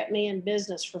have kept me in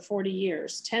business for 40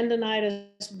 years,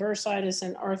 tendonitis, bursitis,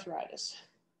 and arthritis.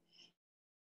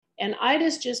 And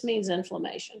itis just means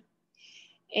inflammation.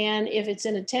 And if it's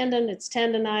in a tendon, it's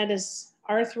tendonitis.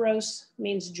 Arthros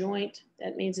means joint.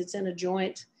 That means it's in a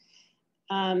joint.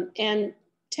 And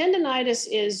tendonitis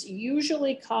is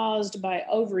usually caused by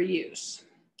overuse.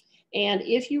 And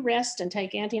if you rest and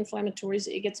take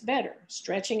anti-inflammatories, it gets better.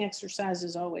 Stretching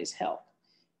exercises always help.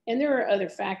 And there are other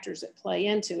factors that play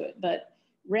into it, but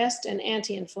rest and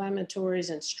anti-inflammatories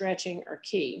and stretching are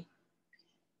key.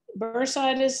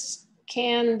 Bursitis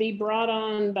can be brought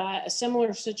on by a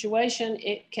similar situation.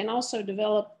 It can also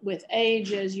develop with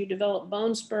age as you develop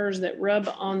bone spurs that rub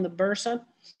on the bursa.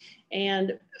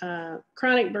 And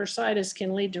chronic bursitis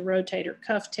can lead to rotator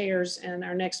cuff tears, and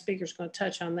our next speaker is going to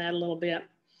touch on that a little bit.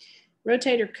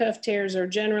 Rotator cuff tears are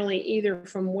generally either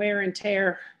from wear and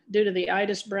tear due to the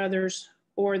itis brothers,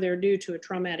 or they're due to a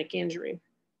traumatic injury.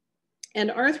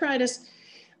 And arthritis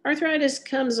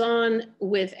comes on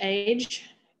with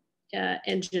age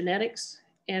and genetics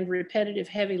and repetitive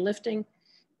heavy lifting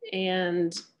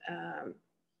and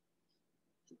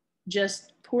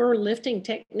just poor lifting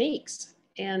techniques.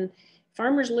 And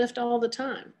farmers lift all the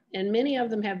time, and many of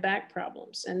them have back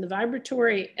problems. And the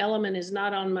vibratory element is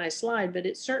not on my slide, but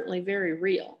it's certainly very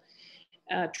real.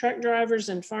 Truck drivers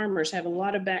and farmers have a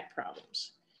lot of back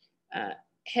problems.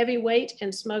 Heavy weight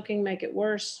and smoking make it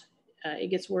worse. It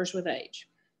gets worse with age.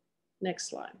 Next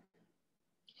slide.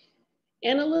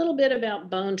 And a little bit about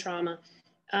bone trauma.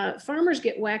 Farmers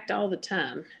get whacked all the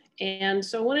time. And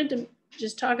so I wanted to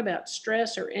just talk about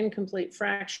stress or incomplete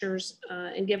fractures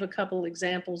and give a couple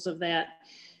examples of that.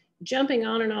 Jumping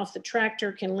on and off the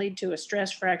tractor can lead to a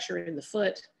stress fracture in the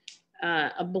foot.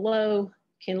 A blow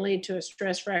can lead to a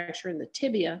stress fracture in the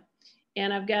tibia.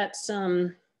 And I've got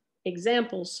some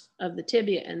examples of the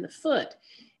tibia and the foot.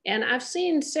 And I've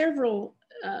seen several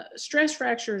stress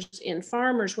fractures in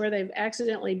farmers where they've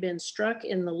accidentally been struck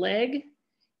in the leg,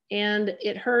 and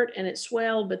it hurt and it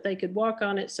swelled, but they could walk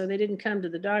on it, so they didn't come to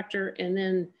the doctor. And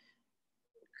then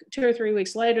 2 or 3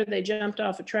 weeks later, they jumped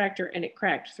off a tractor and it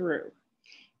cracked through.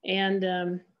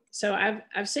 And so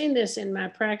I've seen this in my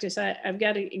practice. I've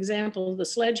got an example of the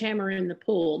sledgehammer in the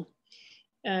pool.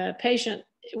 A patient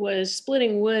was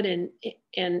splitting wood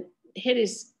and hit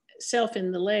himself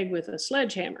in the leg with a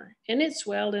sledgehammer, and it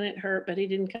swelled and it hurt, but he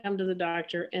didn't come to the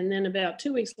doctor. And then about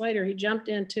 2 weeks later, he jumped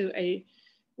into a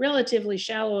relatively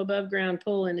shallow above ground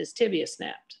pool and his tibia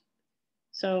snapped.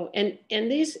 So, and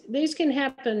these can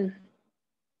happen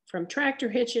from tractor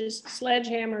hitches,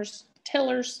 sledgehammers,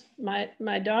 tillers.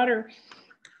 My daughter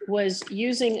was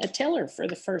using a tiller for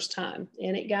the first time,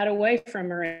 and it got away from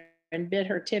her and bit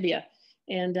her tibia.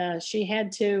 And she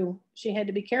had to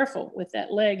be careful with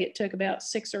that leg. It took about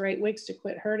 6 or 8 weeks to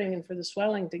quit hurting and for the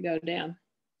swelling to go down.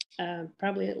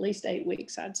 Probably at least 8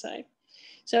 weeks, I'd say.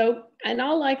 So in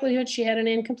all likelihood, she had an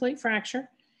incomplete fracture,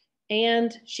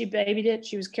 and she babied it.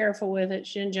 She was careful with it.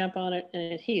 She didn't jump on it, and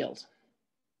it healed.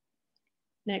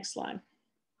 Next slide.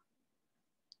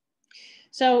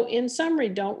 So in summary,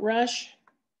 don't rush.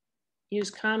 Use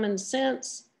common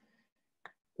sense.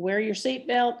 Wear your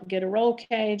seatbelt, get a roll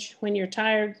cage. When you're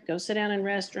tired, go sit down and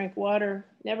rest, drink water.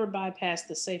 Never bypass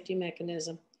the safety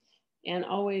mechanism, and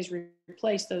always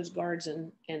replace those guards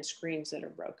and screens that are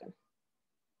broken.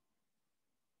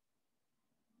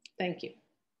 Thank you.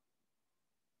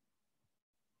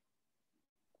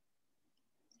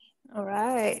 All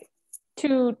right.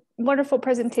 2 wonderful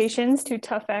presentations, 2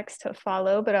 tough acts to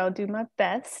follow, but I'll do my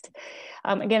best.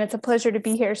 Again, it's a pleasure to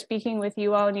be here speaking with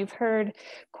you all, and you've heard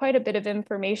quite a bit of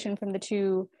information from the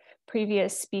 2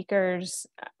 previous speakers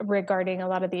regarding a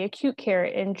lot of the acute care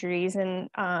injuries and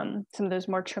some of those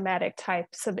more traumatic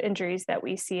types of injuries that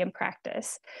we see in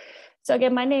practice. So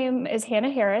again, my name is Hannah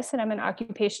Harris, and I'm an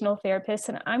occupational therapist,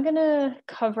 and I'm going to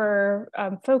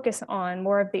focus on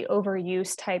more of the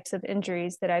overuse types of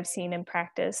injuries that I've seen in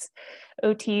practice.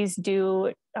 OTs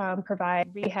do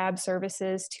provide rehab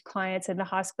services to clients in the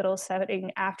hospital setting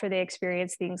after they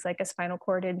experience things like a spinal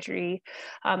cord injury,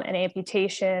 an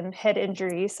amputation, head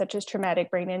injuries such as traumatic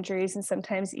brain injuries, and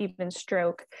sometimes even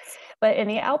stroke. But in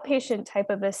the outpatient type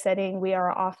of a setting, we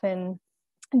are often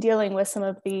dealing with some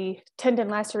of the tendon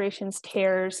lacerations,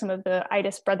 tears, some of the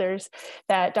itis brothers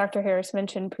that Dr. Harris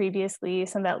mentioned previously,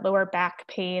 some of that lower back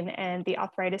pain and the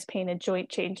arthritis pain and joint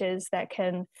changes that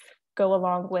can go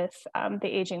along with the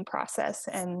aging process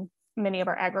and many of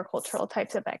our agricultural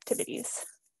types of activities.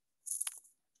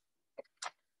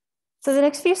 So the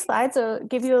next few slides will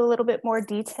give you a little bit more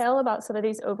detail about some of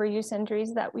these overuse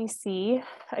injuries that we see.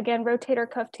 Again, rotator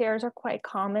cuff tears are quite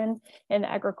common in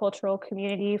the agricultural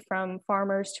community, from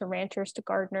farmers to ranchers to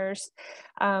gardeners.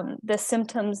 The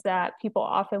symptoms that people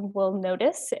often will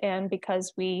notice, and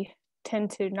because we tend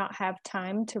to not have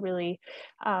time to really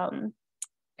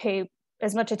pay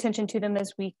as much attention to them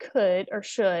as we could or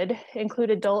should,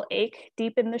 include a dull ache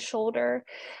deep in the shoulder.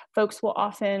 Folks will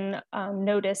often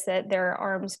notice that their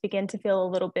arms begin to feel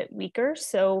a little bit weaker.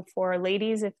 So for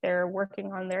ladies, if they're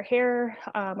working on their hair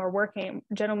or working,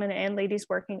 gentlemen and ladies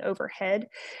working overhead,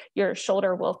 your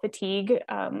shoulder will fatigue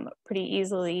pretty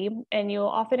easily. And you'll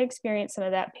often experience some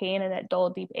of that pain and that dull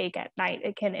deep ache at night.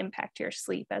 It can impact your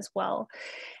sleep as well.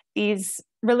 These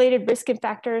related risk and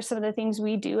factors, some of the things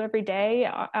we do every day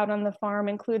out on the farm,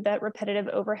 include that repetitive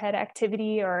overhead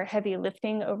activity or heavy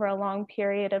lifting over a long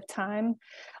period of time.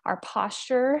 Our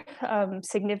posture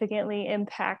significantly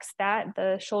impacts that.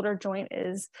 The shoulder joint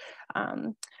is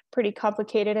pretty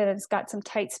complicated, and it's got some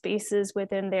tight spaces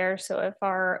within there. So if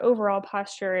our overall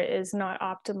posture is not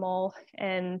optimal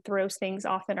and throws things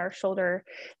off in our shoulder,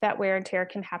 that wear and tear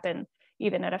can happen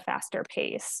even at a faster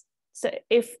pace. So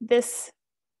if this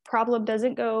problem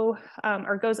doesn't go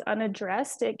or goes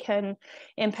unaddressed, it can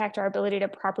impact our ability to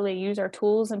properly use our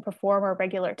tools and perform our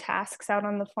regular tasks out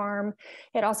on the farm.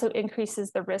 It also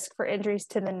increases the risk for injuries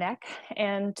to the neck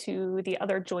and to the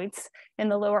other joints in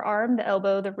the lower arm, the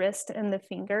elbow, the wrist, and the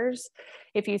fingers.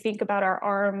 If you think about our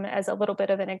arm as a little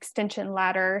bit of an extension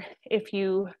ladder, if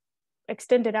you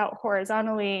extend it out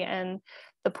horizontally and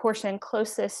the portion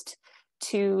closest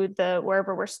to the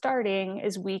wherever we're starting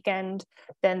is weakened,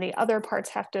 then the other parts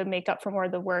have to make up for more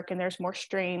of the work, and there's more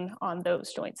strain on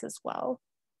those joints as well.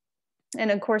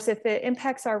 And of course, if it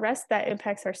impacts our rest, that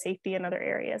impacts our safety in other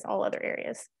areas, all other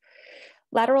areas.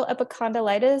 Lateral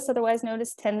epicondylitis, otherwise known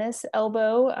as tennis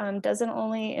elbow, doesn't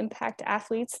only impact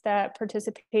athletes that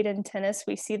participate in tennis.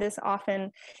 We see this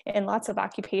often in lots of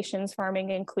occupations, farming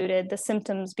included, the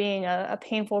symptoms being a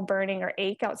painful burning or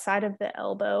ache outside of the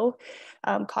elbow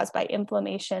caused by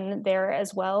inflammation there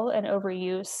as well, and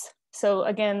overuse. So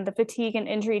again, the fatigue and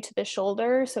injury to the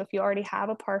shoulder. So if you already have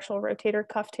a partial rotator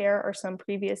cuff tear or some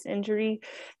previous injury,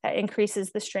 that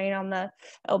increases the strain on the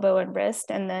elbow and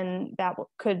wrist, and then that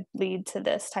could lead to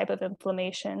this type of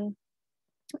inflammation.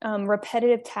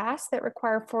 Repetitive tasks that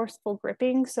require forceful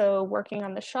gripping. So working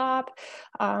on the shop,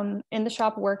 in the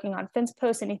shop, working on fence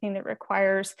posts, anything that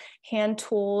requires hand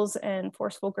tools and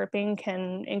forceful gripping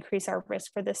can increase our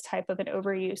risk for this type of an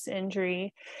overuse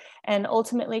injury, and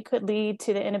ultimately could lead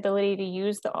to the inability to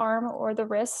use the arm or the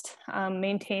wrist,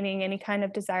 maintaining any kind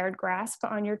of desired grasp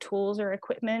on your tools or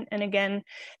equipment. And again,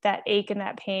 that ache and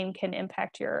that pain can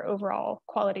impact your overall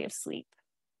quality of sleep.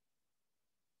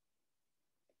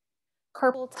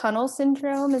 Carpal tunnel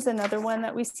syndrome is another one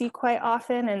that we see quite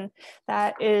often, and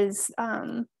that is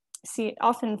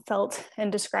often felt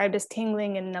and described as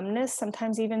tingling and numbness,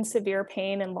 sometimes even severe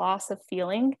pain and loss of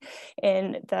feeling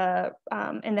in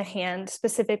the hand,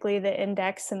 specifically the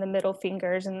index and the middle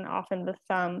fingers, and often the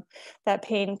thumb. That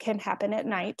pain can happen at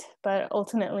night, but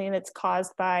ultimately it's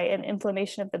caused by an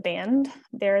inflammation of the band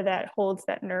there that holds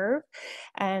that nerve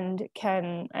and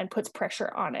puts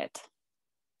pressure on it.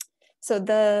 So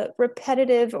the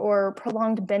repetitive or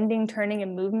prolonged bending, turning,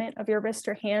 and movement of your wrist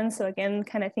or hand. So again,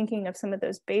 kind of thinking of some of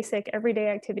those basic everyday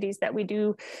activities that we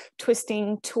do,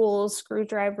 twisting tools,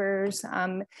 screwdrivers,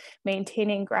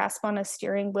 maintaining grasp on a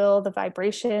steering wheel. The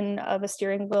vibration of a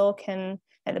steering wheel and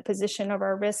the position of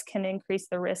our wrist can increase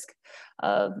the risk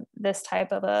of this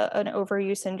type of an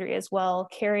overuse injury as well.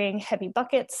 Carrying heavy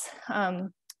buckets.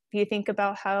 If you think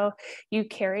about how you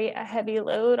carry a heavy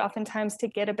load, oftentimes to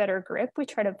get a better grip, we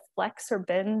try to flex or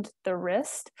bend the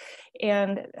wrist,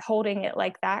 and holding it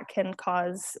like that can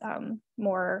cause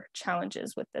more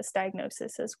challenges with this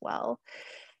diagnosis as well.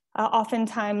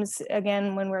 Oftentimes,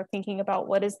 again, when we're thinking about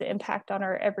what is the impact on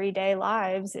our everyday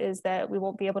lives, is that we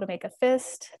won't be able to make a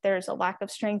fist. There's a lack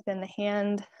of strength in the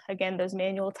hand. Again, those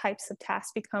manual types of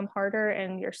tasks become harder,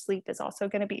 and your sleep is also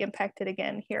going to be impacted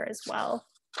again here as well.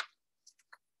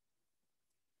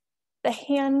 The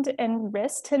hand and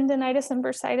wrist tendonitis and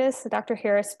bursitis, Dr.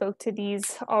 Harris spoke to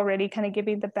these already, kind of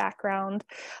giving the background.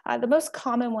 The most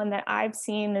common one that I've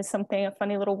seen is something, a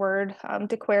funny little word,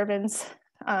 de Quervain's,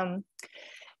 and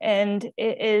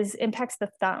it impacts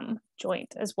the thumb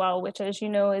joint as well, which, as you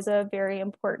know, is a very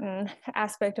important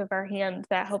aspect of our hand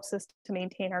that helps us to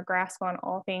maintain our grasp on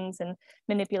all things and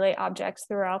manipulate objects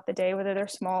throughout the day, whether they're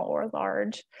small or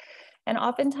large. And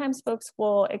oftentimes folks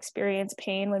will experience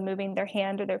pain when moving their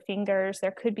hand or their fingers.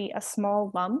 There could be a small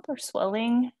lump or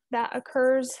swelling that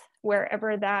occurs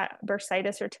wherever that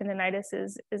bursitis or tendonitis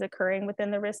is occurring within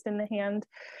the wrist and the hand.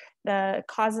 The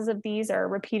causes of these are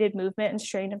repeated movement and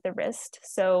strain of the wrist.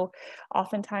 So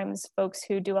oftentimes folks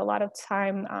who do a lot of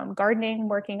time gardening,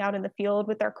 working out in the field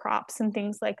with their crops and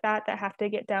things like that, that have to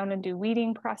get down and do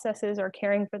weeding processes or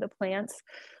caring for the plants,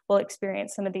 will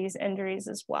experience some of these injuries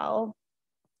as well.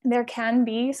 There can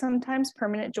be sometimes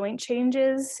permanent joint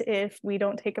changes if we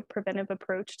don't take a preventive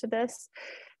approach to this,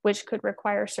 which could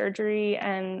require surgery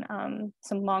and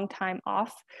some long time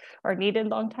off, or needed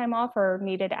long time off, or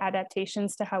needed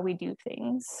adaptations to how we do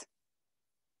things.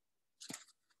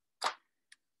 All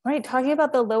right, talking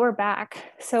about the lower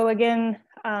back. So again,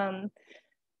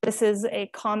 this is a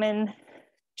common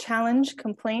challenge,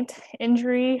 complaint,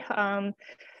 injury,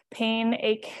 pain,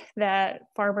 ache that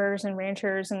farmers and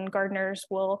ranchers and gardeners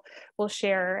will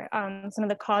share. Some of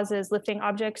the causes: lifting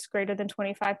objects greater than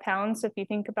 25 pounds. So if you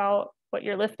think about what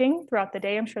you're lifting throughout the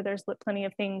day, I'm sure there's plenty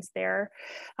of things there.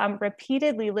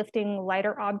 Repeatedly lifting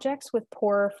lighter objects with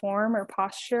poor form or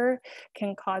posture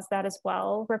can cause that as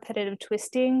well. Repetitive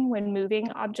twisting when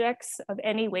moving objects of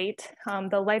any weight.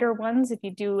 The lighter ones, if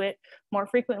you do it more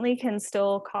frequently, can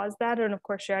still cause that. And of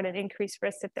course, you're at an increased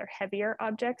risk if they're heavier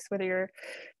objects, whether you're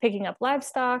picking up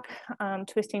livestock,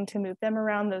 twisting to move them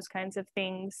around, those kinds of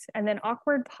things. And then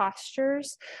awkward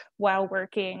postures while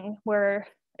working, where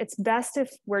it's best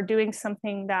if we're doing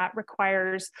something that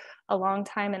requires a long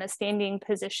time in a standing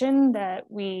position, that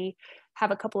we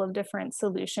have a couple of different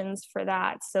solutions for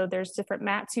that. So there's different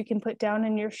mats you can put down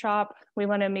in your shop. We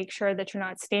want to make sure that you're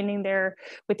not standing there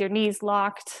with your knees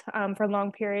locked for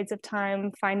long periods of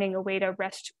time, finding a way to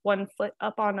rest one foot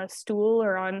up on a stool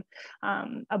or on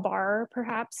a bar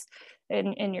perhaps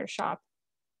in your shop.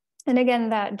 And again,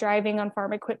 that driving on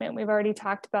farm equipment, we've already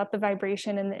talked about the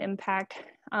vibration and the impact.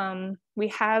 We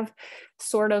have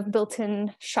sort of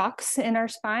built-in shocks in our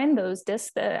spine, those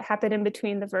discs that happen in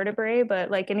between the vertebrae,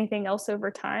 but like anything else over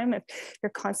time, if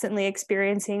you're constantly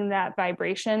experiencing that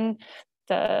vibration,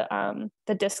 the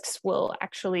discs will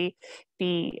actually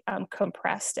be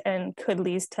compressed and could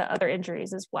lead to other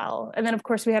injuries as well. And then of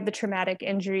course we have the traumatic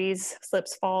injuries,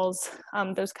 slips, falls,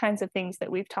 those kinds of things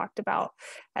that we've talked about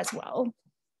as well.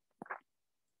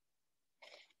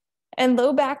 And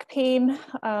low back pain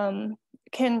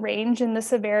can range in the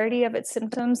severity of its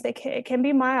symptoms. It can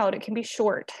be mild, it can be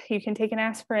short. You can take an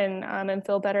aspirin and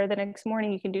feel better the next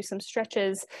morning. You can do some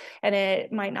stretches and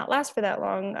it might not last for that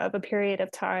long of a period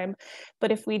of time.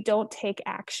 But if we don't take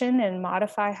action and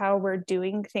modify how we're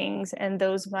doing things, and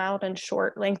those mild and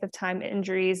short length of time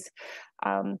injuries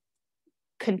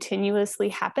continuously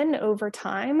happen over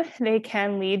time, they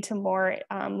can lead to more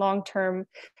long-term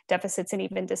deficits and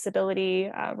even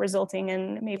disability, resulting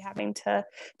in maybe having to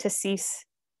cease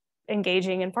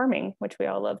engaging in farming, which we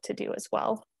all love to do as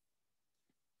well.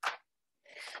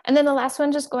 And then the last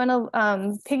one, just going to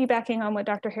piggybacking on what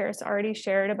Dr. Harris already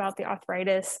shared about the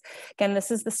arthritis. Again,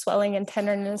 this is the swelling and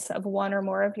tenderness of one or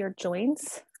more of your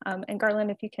joints. And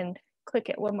Garland, if you can click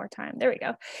it one more time, there we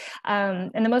go.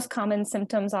 And the most common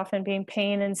symptoms often being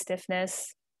pain and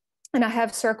stiffness. And I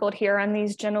have circled here on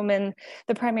these gentlemen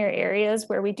the primary areas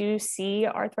where we do see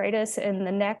arthritis in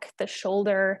the neck, the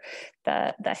shoulder,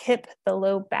 the hip, the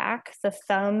low back, the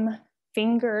thumb,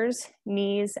 fingers,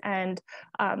 knees, and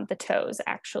the toes,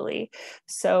 actually.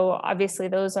 So obviously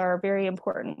those are very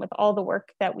important with all the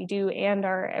work that we do and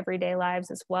our everyday lives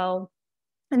as well.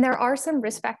 And there are some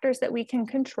risk factors that we can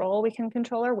control. We can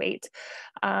control our weight.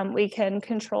 We can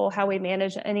control how we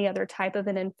manage any other type of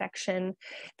an infection.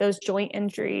 Those joint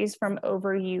injuries from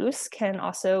overuse can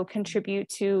also contribute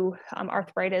to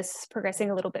arthritis progressing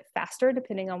a little bit faster,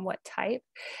 depending on what type.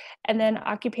 And then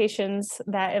occupations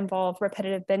that involve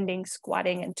repetitive bending,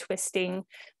 squatting, and twisting. I'm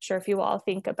sure if you all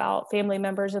think about family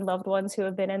members and loved ones who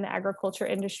have been in the agriculture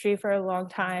industry for a long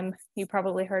time, you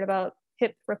probably heard about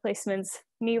hip replacements,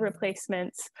 knee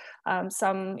replacements.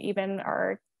 Some even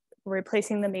are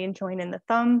replacing the main joint in the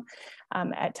thumb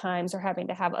at times, or having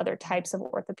to have other types of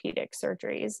orthopedic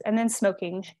surgeries. And then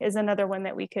smoking is another one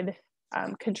that we could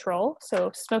control.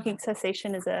 So smoking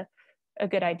cessation is a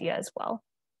good idea as well.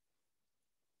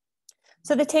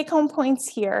 So the take-home points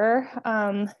here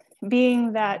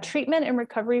being that treatment and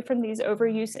recovery from these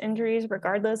overuse injuries,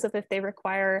 regardless of if they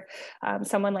require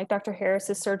someone like Dr.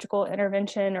 Harris's surgical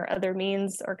intervention or other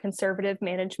means or conservative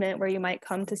management where you might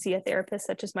come to see a therapist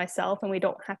such as myself and we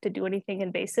don't have to do anything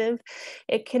invasive,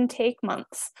 it can take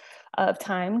months of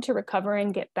time to recover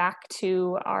and get back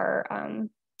to our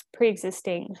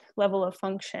pre-existing level of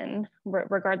function,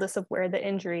 regardless of where the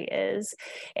injury is.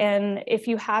 And if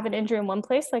you have an injury in one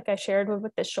place, like I shared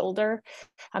with the shoulder,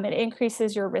 it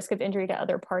increases your risk of injury to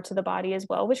other parts of the body as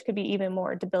well, which could be even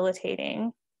more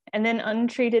debilitating. And then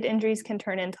untreated injuries can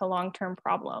turn into long-term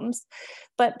problems.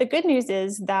 But the good news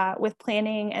is that with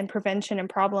planning and prevention and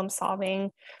problem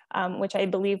solving, which I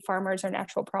believe farmers are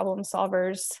natural problem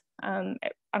solvers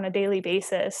on a daily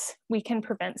basis, we can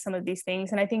prevent some of these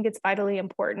things. And I think it's vitally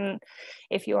important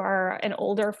if you are an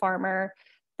older farmer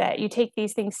that you take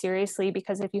these things seriously,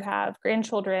 because if you have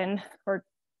grandchildren or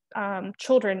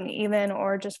children even,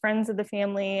 or just friends of the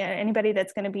family, anybody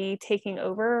that's going to be taking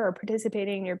over or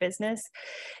participating in your business,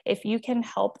 if you can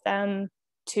help them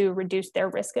to reduce their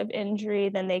risk of injury,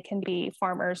 then they can be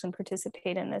farmers and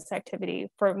participate in this activity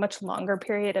for a much longer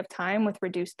period of time with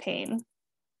reduced pain.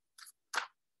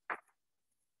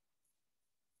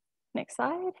 Next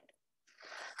slide.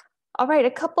 All right,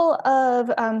 a couple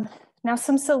of now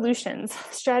some solutions,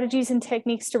 strategies and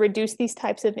techniques to reduce these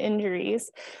types of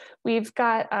injuries. We've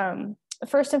got,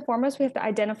 first and foremost, we have to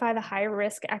identify the high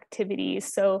risk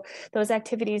activities. So those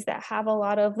activities that have a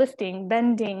lot of lifting,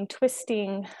 bending,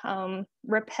 twisting,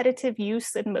 repetitive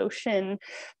use and motion,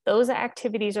 those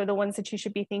activities are the ones that you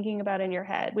should be thinking about in your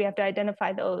head. We have to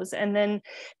identify those and then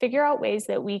figure out ways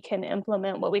that we can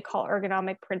implement what we call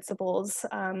ergonomic principles,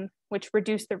 which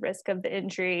reduce the risk of the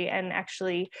injury and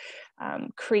actually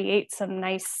create some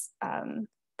nice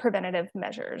preventative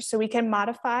measures. So we can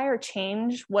modify or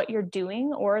change what you're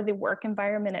doing or the work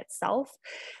environment itself.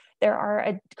 There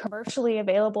are commercially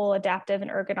available adaptive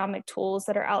and ergonomic tools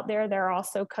that are out there. There are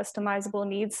also customizable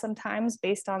needs sometimes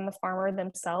based on the farmer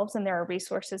themselves, and there are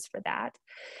resources for that.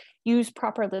 Use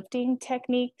proper lifting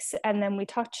techniques. And then we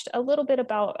touched a little bit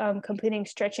about completing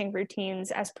stretching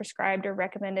routines as prescribed or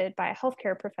recommended by a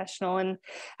healthcare professional. And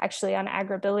actually on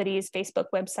AgrAbility's Facebook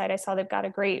website, I saw they've got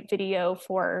a great video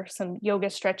for some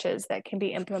yoga stretches that can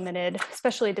be implemented,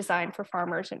 especially designed for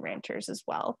farmers and ranchers as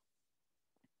well.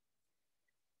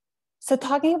 So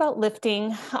talking about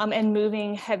lifting and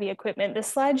moving heavy equipment, this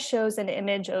slide shows an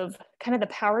image of kind of the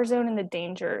power zone and the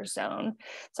danger zone.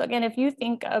 So again, if you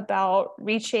think about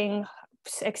reaching,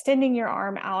 extending your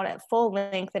arm out at full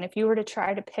length, and if you were to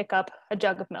try to pick up a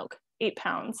jug of milk, 8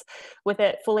 pounds, with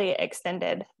it fully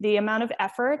extended, the amount of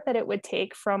effort that it would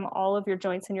take from all of your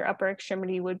joints in your upper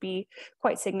extremity would be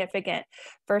quite significant,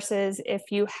 versus if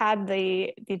you had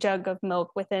the jug of milk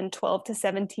within 12 to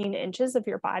 17 inches of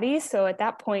your body. So at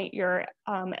that point, your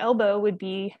elbow would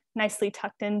be nicely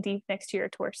tucked in deep next to your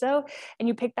torso, and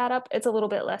you pick that up, it's a little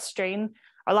bit less strain,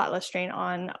 a lot less strain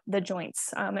on the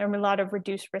joints, and a lot of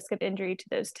reduced risk of injury to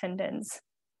those tendons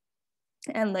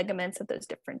and ligaments of those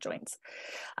different joints.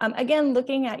 Again,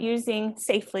 looking at using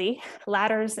safely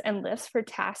ladders and lifts for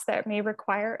tasks that may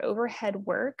require overhead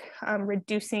work,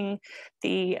 reducing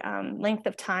the length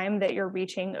of time that you're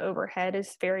reaching overhead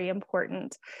is very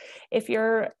important. If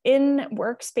you're in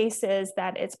workspaces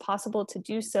that it's possible to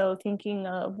do so, thinking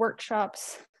of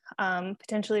workshops,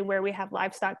 potentially where we have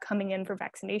livestock coming in for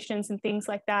vaccinations and things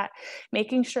like that,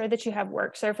 making sure that you have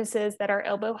work surfaces that are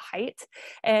elbow height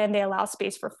and they allow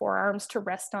space for forearms to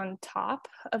rest on top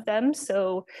of them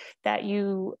so that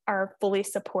you are fully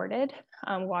supported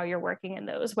while you're working in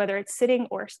those, whether it's sitting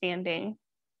or standing.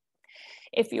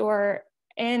 If you're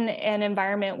in an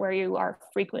environment where you are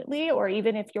frequently, or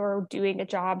even if you're doing a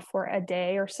job for a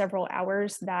day or several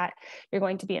hours that you're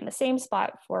going to be in the same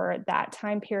spot for that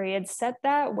time period, set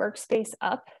that workspace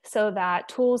up so that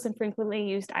tools and frequently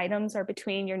used items are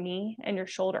between your knee and your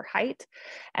shoulder height,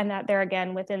 and that they're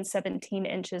again within 17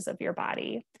 inches of your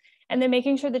body. And then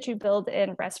making sure that you build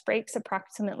in rest breaks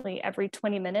approximately every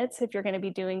 20 minutes if you're going to be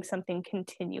doing something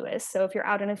continuous. So if you're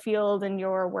out in a field and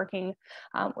you're working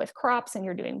with crops and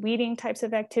you're doing weeding types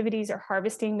of activities or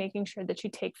harvesting, making sure that you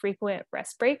take frequent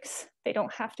rest breaks. They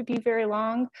don't have to be very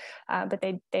long, but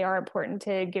they are important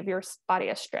to give your body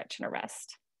a stretch and a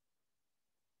rest.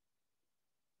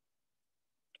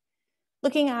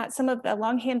 Looking at some of the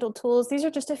long-handled tools, these are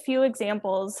just a few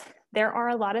examples. There are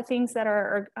a lot of things that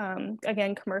are,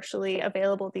 again, commercially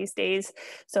available these days.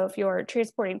 So if you're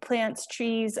transporting plants,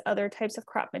 trees, other types of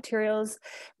crop materials,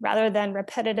 rather than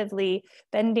repetitively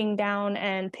bending down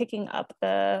and picking up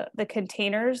the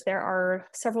containers, there are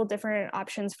several different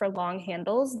options for long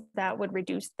handles that would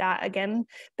reduce that, again,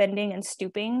 bending and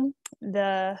stooping.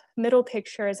 The middle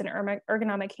picture is an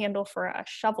ergonomic handle for a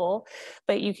shovel,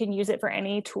 but you can use it for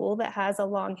any tool that has a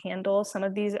long handle. Some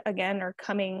of these, again, are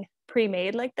coming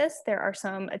pre-made like this. There are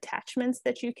some attachments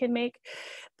that you can make,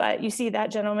 but you see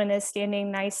that gentleman is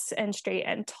standing nice and straight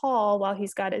and tall while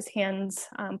he's got his hands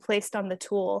placed on the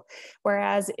tool.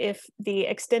 Whereas if the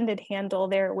extended handle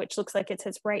there, which looks like it's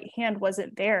his right hand,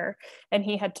 wasn't there, and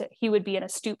he would be in a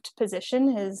stooped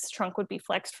position, his trunk would be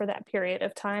flexed for that period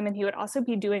of time, and he would also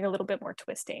be doing a little bit more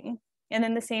twisting. And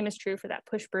then the same is true for that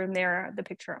push broom there, the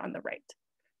picture on the right.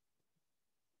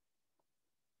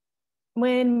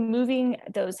 When moving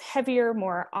those heavier,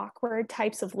 more awkward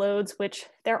types of loads, which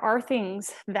there are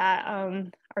things that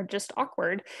are just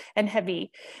awkward and heavy,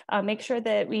 make sure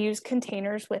that we use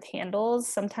containers with handles.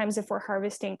 Sometimes if we're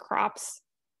harvesting crops,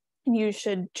 you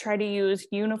should try to use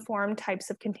uniform types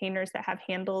of containers that have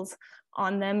handles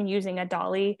on them using a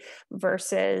dolly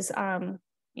versus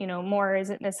more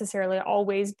isn't necessarily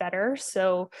always better.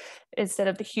 So instead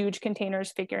of the huge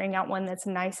containers, figuring out one that's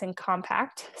nice and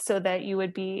compact so that you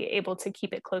would be able to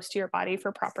keep it close to your body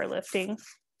for proper lifting.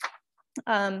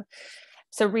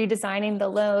 So redesigning the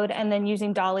load and then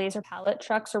using dollies or pallet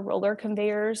trucks or roller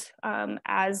conveyors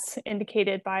as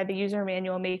indicated by the user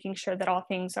manual, making sure that all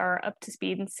things are up to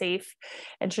speed and safe,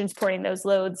 and transporting those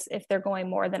loads if they're going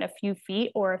more than a few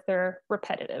feet or if they're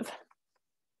repetitive.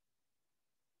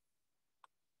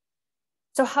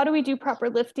 So how do we do proper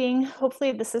lifting?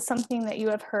 Hopefully this is something that you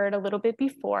have heard a little bit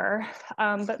before,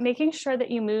 but making sure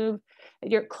that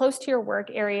you're close to your work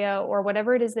area or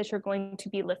whatever it is that you're going to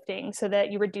be lifting so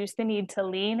that you reduce the need to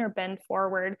lean or bend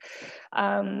forward.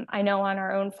 I know on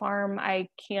our own farm, I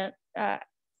can't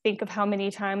think of how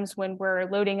many times when we're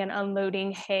loading and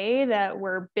unloading hay that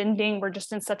we're bending, we're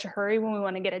just in such a hurry when we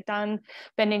want to get it done,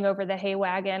 bending over the hay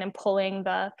wagon and pulling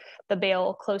the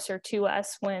bale closer to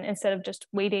us, when instead of just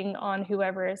waiting on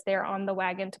whoever is there on the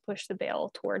wagon to push the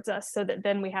bale towards us, so that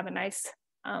then we have a nice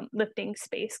lifting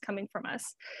space coming from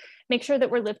us. Make sure that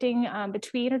we're lifting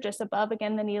between or just above,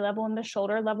 again, the knee level and the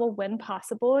shoulder level when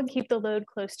possible, and keep the load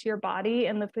close to your body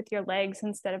and lift with your legs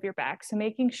instead of your back. So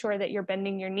making sure that you're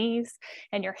bending your knees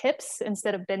and your hips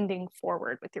instead of bending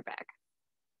forward with your back.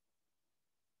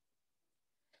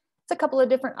 It's a couple of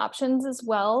different options as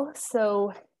well.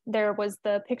 So there was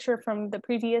the picture from the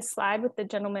previous slide with the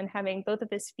gentleman having both of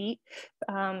his feet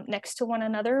next to one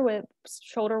another with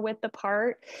shoulder width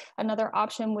apart. Another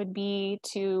option would be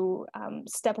to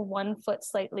step one foot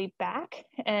slightly back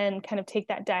and kind of take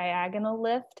that diagonal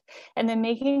lift. And then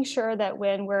making sure that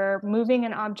when we're moving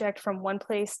an object from one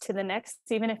place to the next,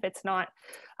 even if it's not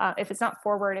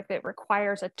forward, if it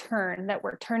requires a turn, that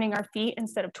we're turning our feet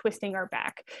instead of twisting our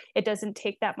back. It doesn't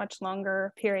take that much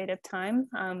longer period of time.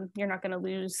 You're not going to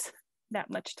lose that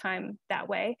much time that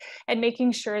way. And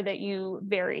making sure that you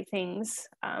vary things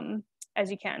as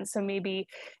you can. So maybe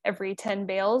every 10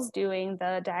 bales doing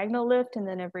the diagonal lift, and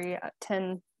then every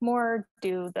 10 more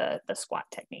do the squat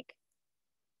technique.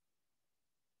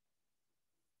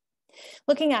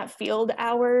 Looking at field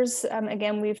hours,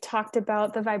 again, we've talked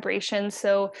about the vibration.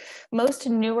 So most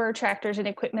newer tractors and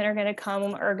equipment are going to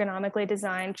come ergonomically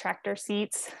designed tractor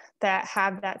seats. that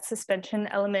have that suspension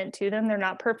element to them. They're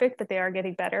not perfect, but they are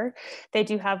getting better. They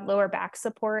do have lower back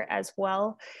support as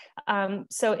well. But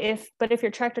if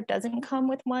your tractor doesn't come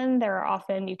with one, there are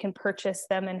often you can purchase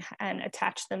them and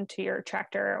attach them to your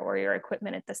tractor or your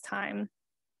equipment at this time.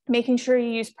 Making sure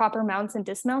you use proper mounts and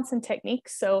dismounts and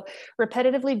techniques. So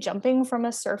repetitively jumping from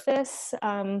a surface,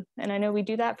 and I know we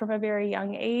do that from a very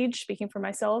young age, speaking for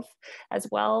myself as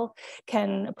well,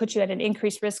 can put you at an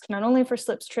increased risk, not only for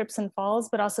slips, trips, and falls,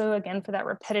 but also again, for that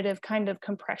repetitive kind of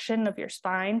compression of your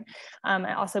spine, and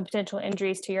also potential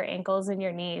injuries to your ankles and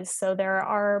your knees. So there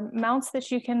are mounts that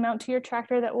you can mount to your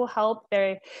tractor that will help.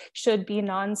 They should be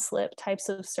non-slip types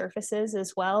of surfaces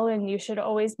as well. And you should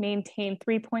always maintain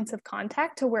 3 points of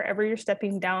contact to wherever you're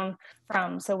stepping down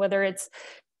from. So whether it's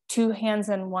 2 hands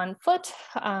and 1 foot,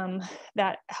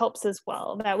 that helps as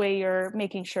well. That way you're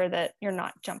making sure that you're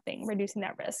not jumping, reducing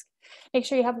that risk. Make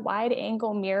sure you have wide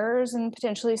angle mirrors and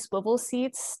potentially swivel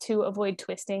seats to avoid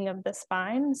twisting of the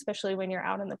spine, especially when you're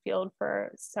out in the field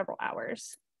for several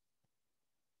hours.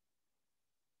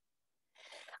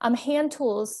 Hand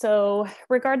tools. So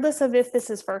regardless of if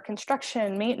this is for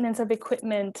construction, maintenance of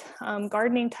equipment,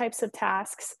 gardening types of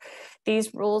tasks,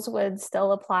 these rules would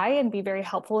still apply and be very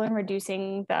helpful in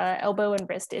reducing the elbow and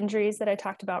wrist injuries that I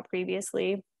talked about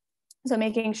previously. So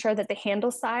making sure that the handle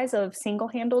size of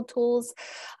single-handled tools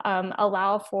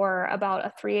allow for about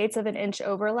a 3/8 of an inch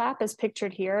overlap as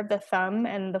pictured here of the thumb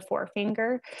and the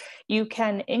forefinger. You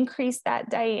can increase that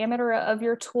diameter of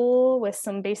your tool with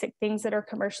some basic things that are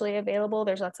commercially available.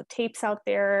 There's lots of tapes out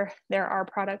there. There are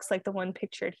products like the one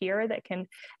pictured here that can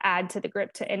add to the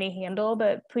grip to any handle,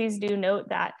 but please do note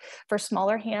that for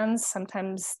smaller hands,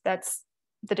 sometimes that's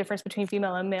the difference between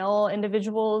female and male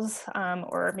individuals,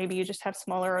 or maybe you just have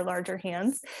smaller or larger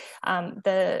hands.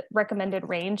 The recommended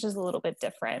range is a little bit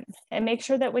different. And make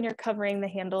sure that when you're covering the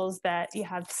handles that you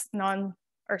have non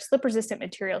or slip resistant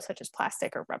materials such as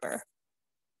plastic or rubber.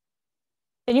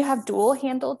 Then you have dual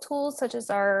handled tools such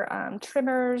as our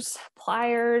trimmers,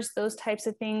 pliers, those types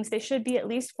of things. They should be at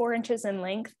least 4 inches in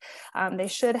length. They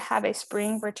should have a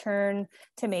spring return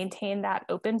to maintain that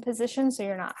open position, so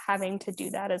you're not having to do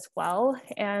that as well.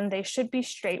 And they should be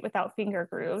straight without finger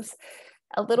grooves.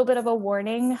 A little bit of a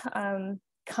warning,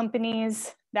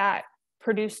 companies that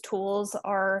produce tools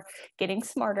are getting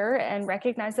smarter and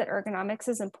recognize that ergonomics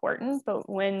is important, but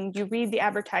when you read the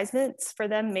advertisements for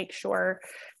them, make sure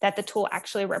that the tool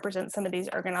actually represents some of these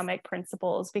ergonomic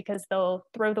principles, because they'll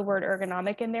throw the word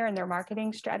ergonomic in there in their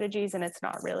marketing strategies and it's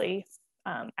not really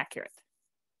accurate.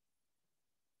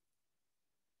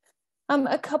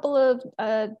 A couple of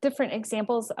different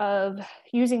examples of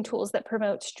using tools that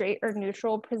promote straight or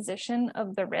neutral position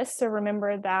of the wrist. So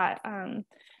remember that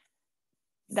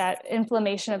that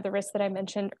inflammation of the wrist that I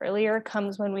mentioned earlier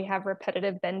comes when we have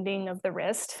repetitive bending of the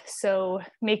wrist. So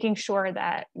making sure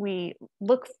that we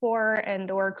look for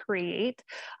and or create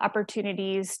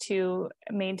opportunities to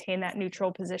maintain that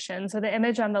neutral position. So the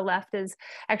image on the left is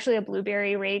actually a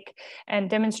blueberry rake and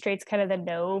demonstrates kind of the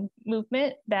no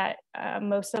movement that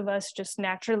most of us just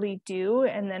naturally do,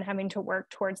 and then having to work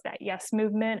towards that yes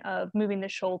movement of moving the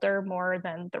shoulder more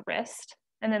than the wrist.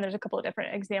 And then there's a couple of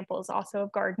different examples also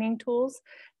of gardening tools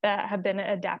that have been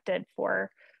adapted for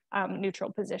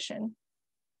neutral position.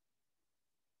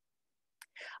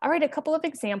 All right, a couple of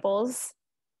examples.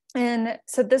 And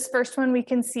so this first one we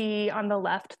can see on the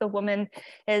left, the woman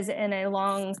is in a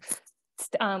long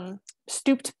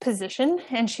stooped position,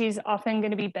 and she's often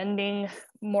going to be bending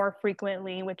more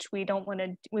frequently, which we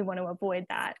want to avoid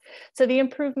that. So the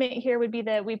improvement here would be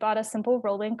that we bought a simple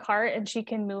rolling cart and she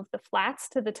can move the flats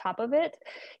to the top of it.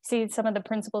 See some of the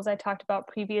principles I talked about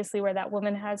previously, where that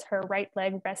woman has her right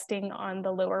leg resting on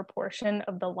the lower portion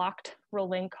of the locked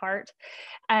rolling cart,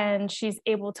 and she's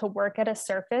able to work at a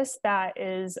surface that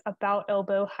is about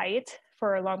elbow height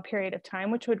for a long period of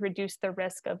time, which would reduce the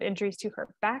risk of injuries to her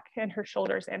back and her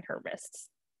shoulders and her wrists.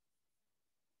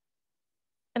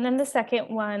 And then the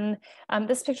second one,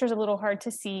 this picture is a little hard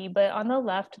to see, but on the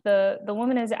left, the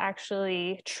woman is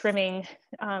actually trimming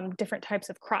different types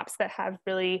of crops that have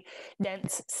really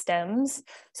dense stems.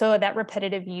 So that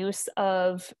repetitive use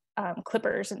of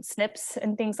clippers and snips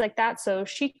and things like that. So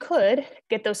she could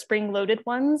get those spring-loaded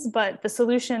ones, but the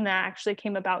solution that actually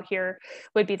came about here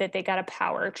would be that they got a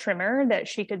power trimmer that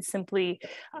she could simply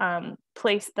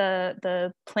place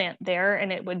the plant there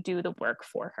and it would do the work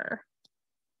for her.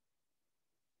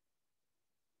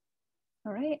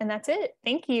 All right, and that's it.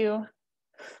 Thank you.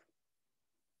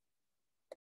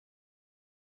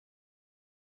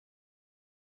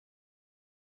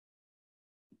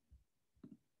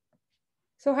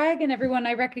 So hi again, everyone.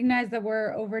 I recognize that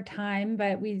we're over time,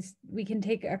 but we can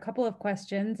take a couple of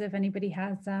questions if anybody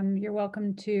has them. You're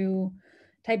welcome to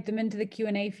type them into the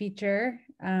Q&A feature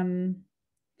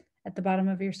at the bottom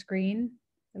of your screen.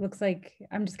 It looks like,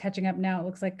 I'm just catching up now. It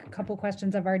looks like a couple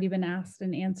questions have already been asked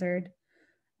and answered.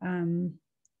 If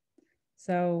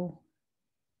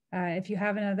you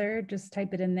have another, just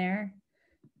type it in there.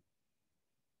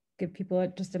 Give people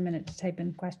just a minute to type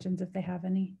in questions if they have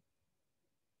any.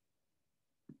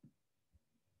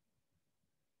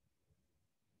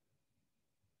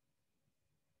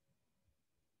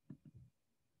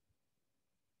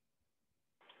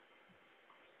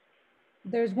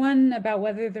 There's one about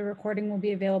whether the recording will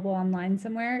be available online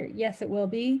somewhere. Yes, it will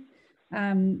be.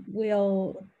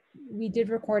 We did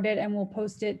record it and we'll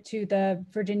post it to the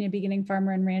Virginia Beginning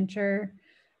Farmer and Rancher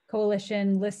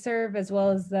Coalition listserv, as well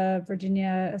as the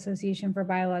Virginia Association for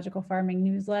Biological Farming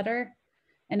newsletter.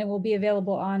 And it will be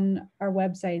available on our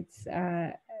websites,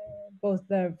 both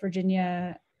the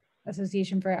Virginia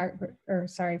Association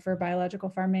for Biological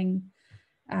Farming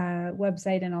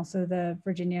website, and also the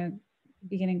Virginia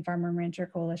Beginning Farmer and Rancher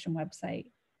Coalition website.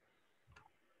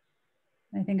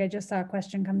 I think I just saw a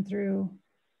question come through.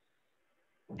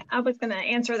 I was going to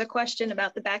answer the question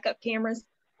about the backup cameras.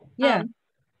 Yeah.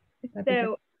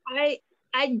 So I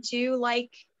do like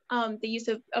the use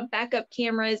of backup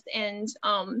cameras and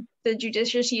the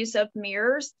judicious use of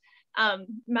mirrors.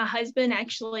 My husband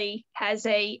actually has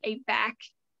a back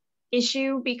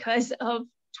issue because of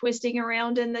twisting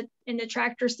around in the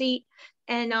tractor seat,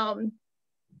 and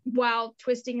while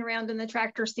twisting around in the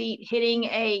tractor seat, hitting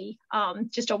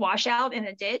just a washout in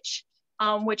a ditch,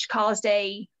 which caused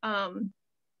a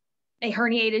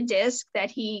herniated disc that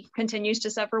he continues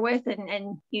to suffer with,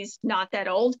 and he's not that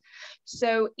old.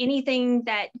 So anything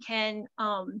that can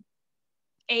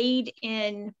aid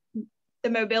in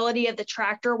the mobility of the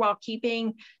tractor while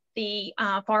keeping the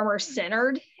farmer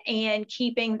centered and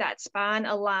keeping that spine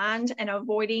aligned and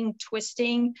avoiding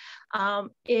twisting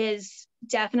is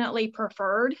definitely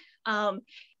preferred.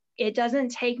 It doesn't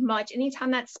take much.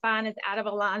 Anytime that spine is out of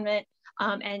alignment,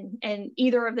 and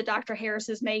either of the Dr.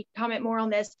 Harris's may comment more on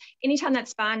this, anytime that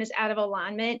spine is out of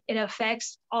alignment, it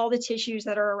affects all the tissues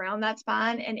that are around that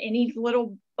spine, and any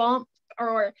little bump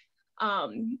or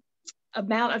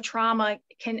amount of trauma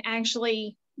can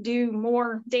actually do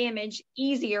more damage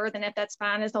easier than if that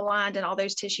spine is aligned and all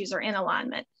those tissues are in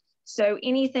alignment. So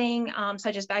anything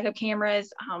such as backup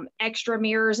cameras, extra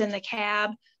mirrors in the cab,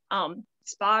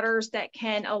 spotters that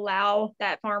can allow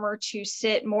that farmer to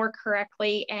sit more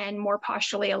correctly and more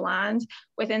posturally aligned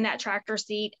within that tractor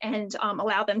seat and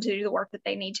allow them to do the work that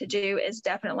they need to do is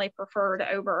definitely preferred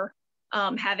over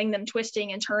having them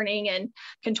twisting and turning and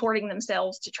contorting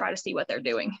themselves to try to see what they're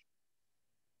doing.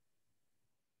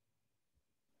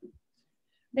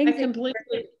 Thanks. I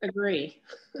completely agree.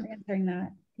 For answering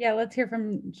that. Yeah, let's hear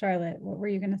from Charlotte. What were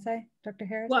you going to say, Dr.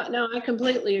 Harris? Well, no, I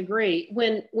completely agree.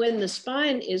 When the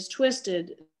spine is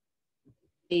twisted,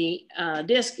 the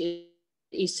disc is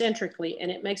eccentrically, and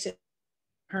it makes it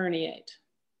herniate.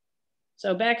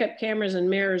 So backup cameras and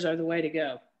mirrors are the way to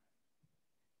go.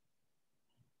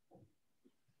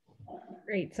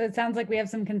 Great. So it sounds like we have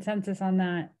some consensus on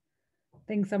that.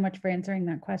 Thanks so much for answering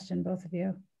that question, both of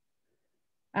you.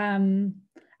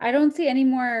 I don't see any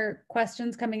more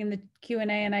questions coming in the Q&A,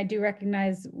 and I do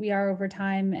recognize we are over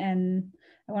time, and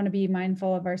I want to be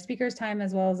mindful of our speakers' time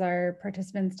as well as our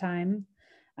participants' time.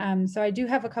 So I do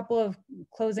have a couple of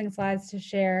closing slides to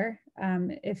share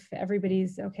if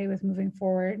everybody's okay with moving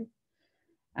forward.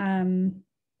 So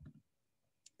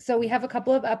we have a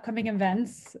couple of upcoming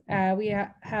events. We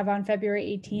have on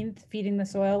February 18th, Feeding the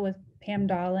Soil with Pam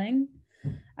Dowling.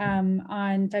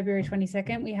 On February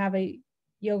 22nd, we have a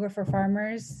Yoga for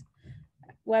Farmers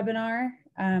webinar,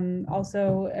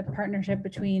 also a partnership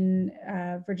between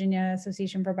Virginia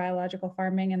Association for Biological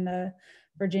Farming and the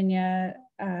Virginia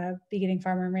Beginning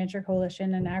Farmer and Rancher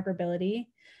Coalition and AgrAbility.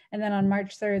 And then on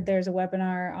March 3rd, there's a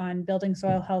webinar on building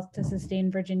soil health to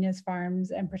sustain Virginia's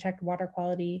farms and protect water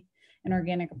quality, an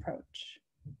organic approach.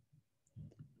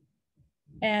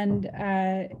 And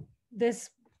this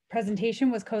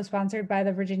presentation was co-sponsored by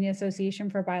the Virginia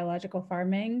Association for Biological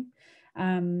Farming.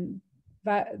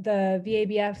 But the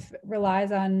VABF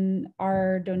relies on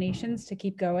our donations to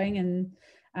keep going,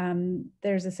 and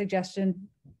there's a suggestion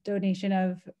donation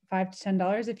of $5 to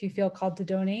 $10 if you feel called to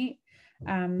donate.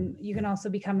 You can also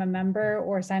become a member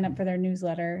or sign up for their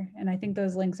newsletter, and I think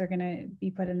those links are going to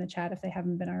be put in the chat if they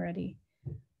haven't been already.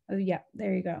 Oh yeah,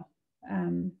 there you go.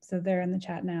 So they're in the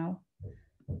chat now.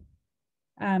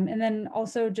 And then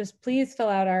also just please fill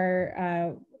out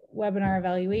our webinar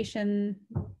evaluation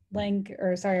link,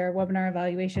 or sorry, our webinar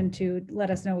evaluation to let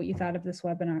us know what you thought of this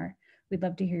webinar. We'd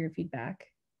love to hear your feedback.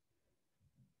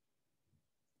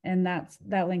 And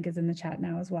that link is in the chat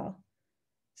now as well.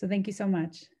 So thank you so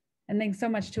much. And thanks so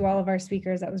much to all of our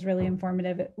speakers. That was really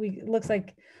informative. It looks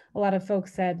like a lot of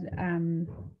folks said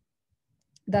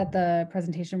that the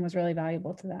presentation was really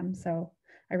valuable to them. So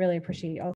I really appreciate all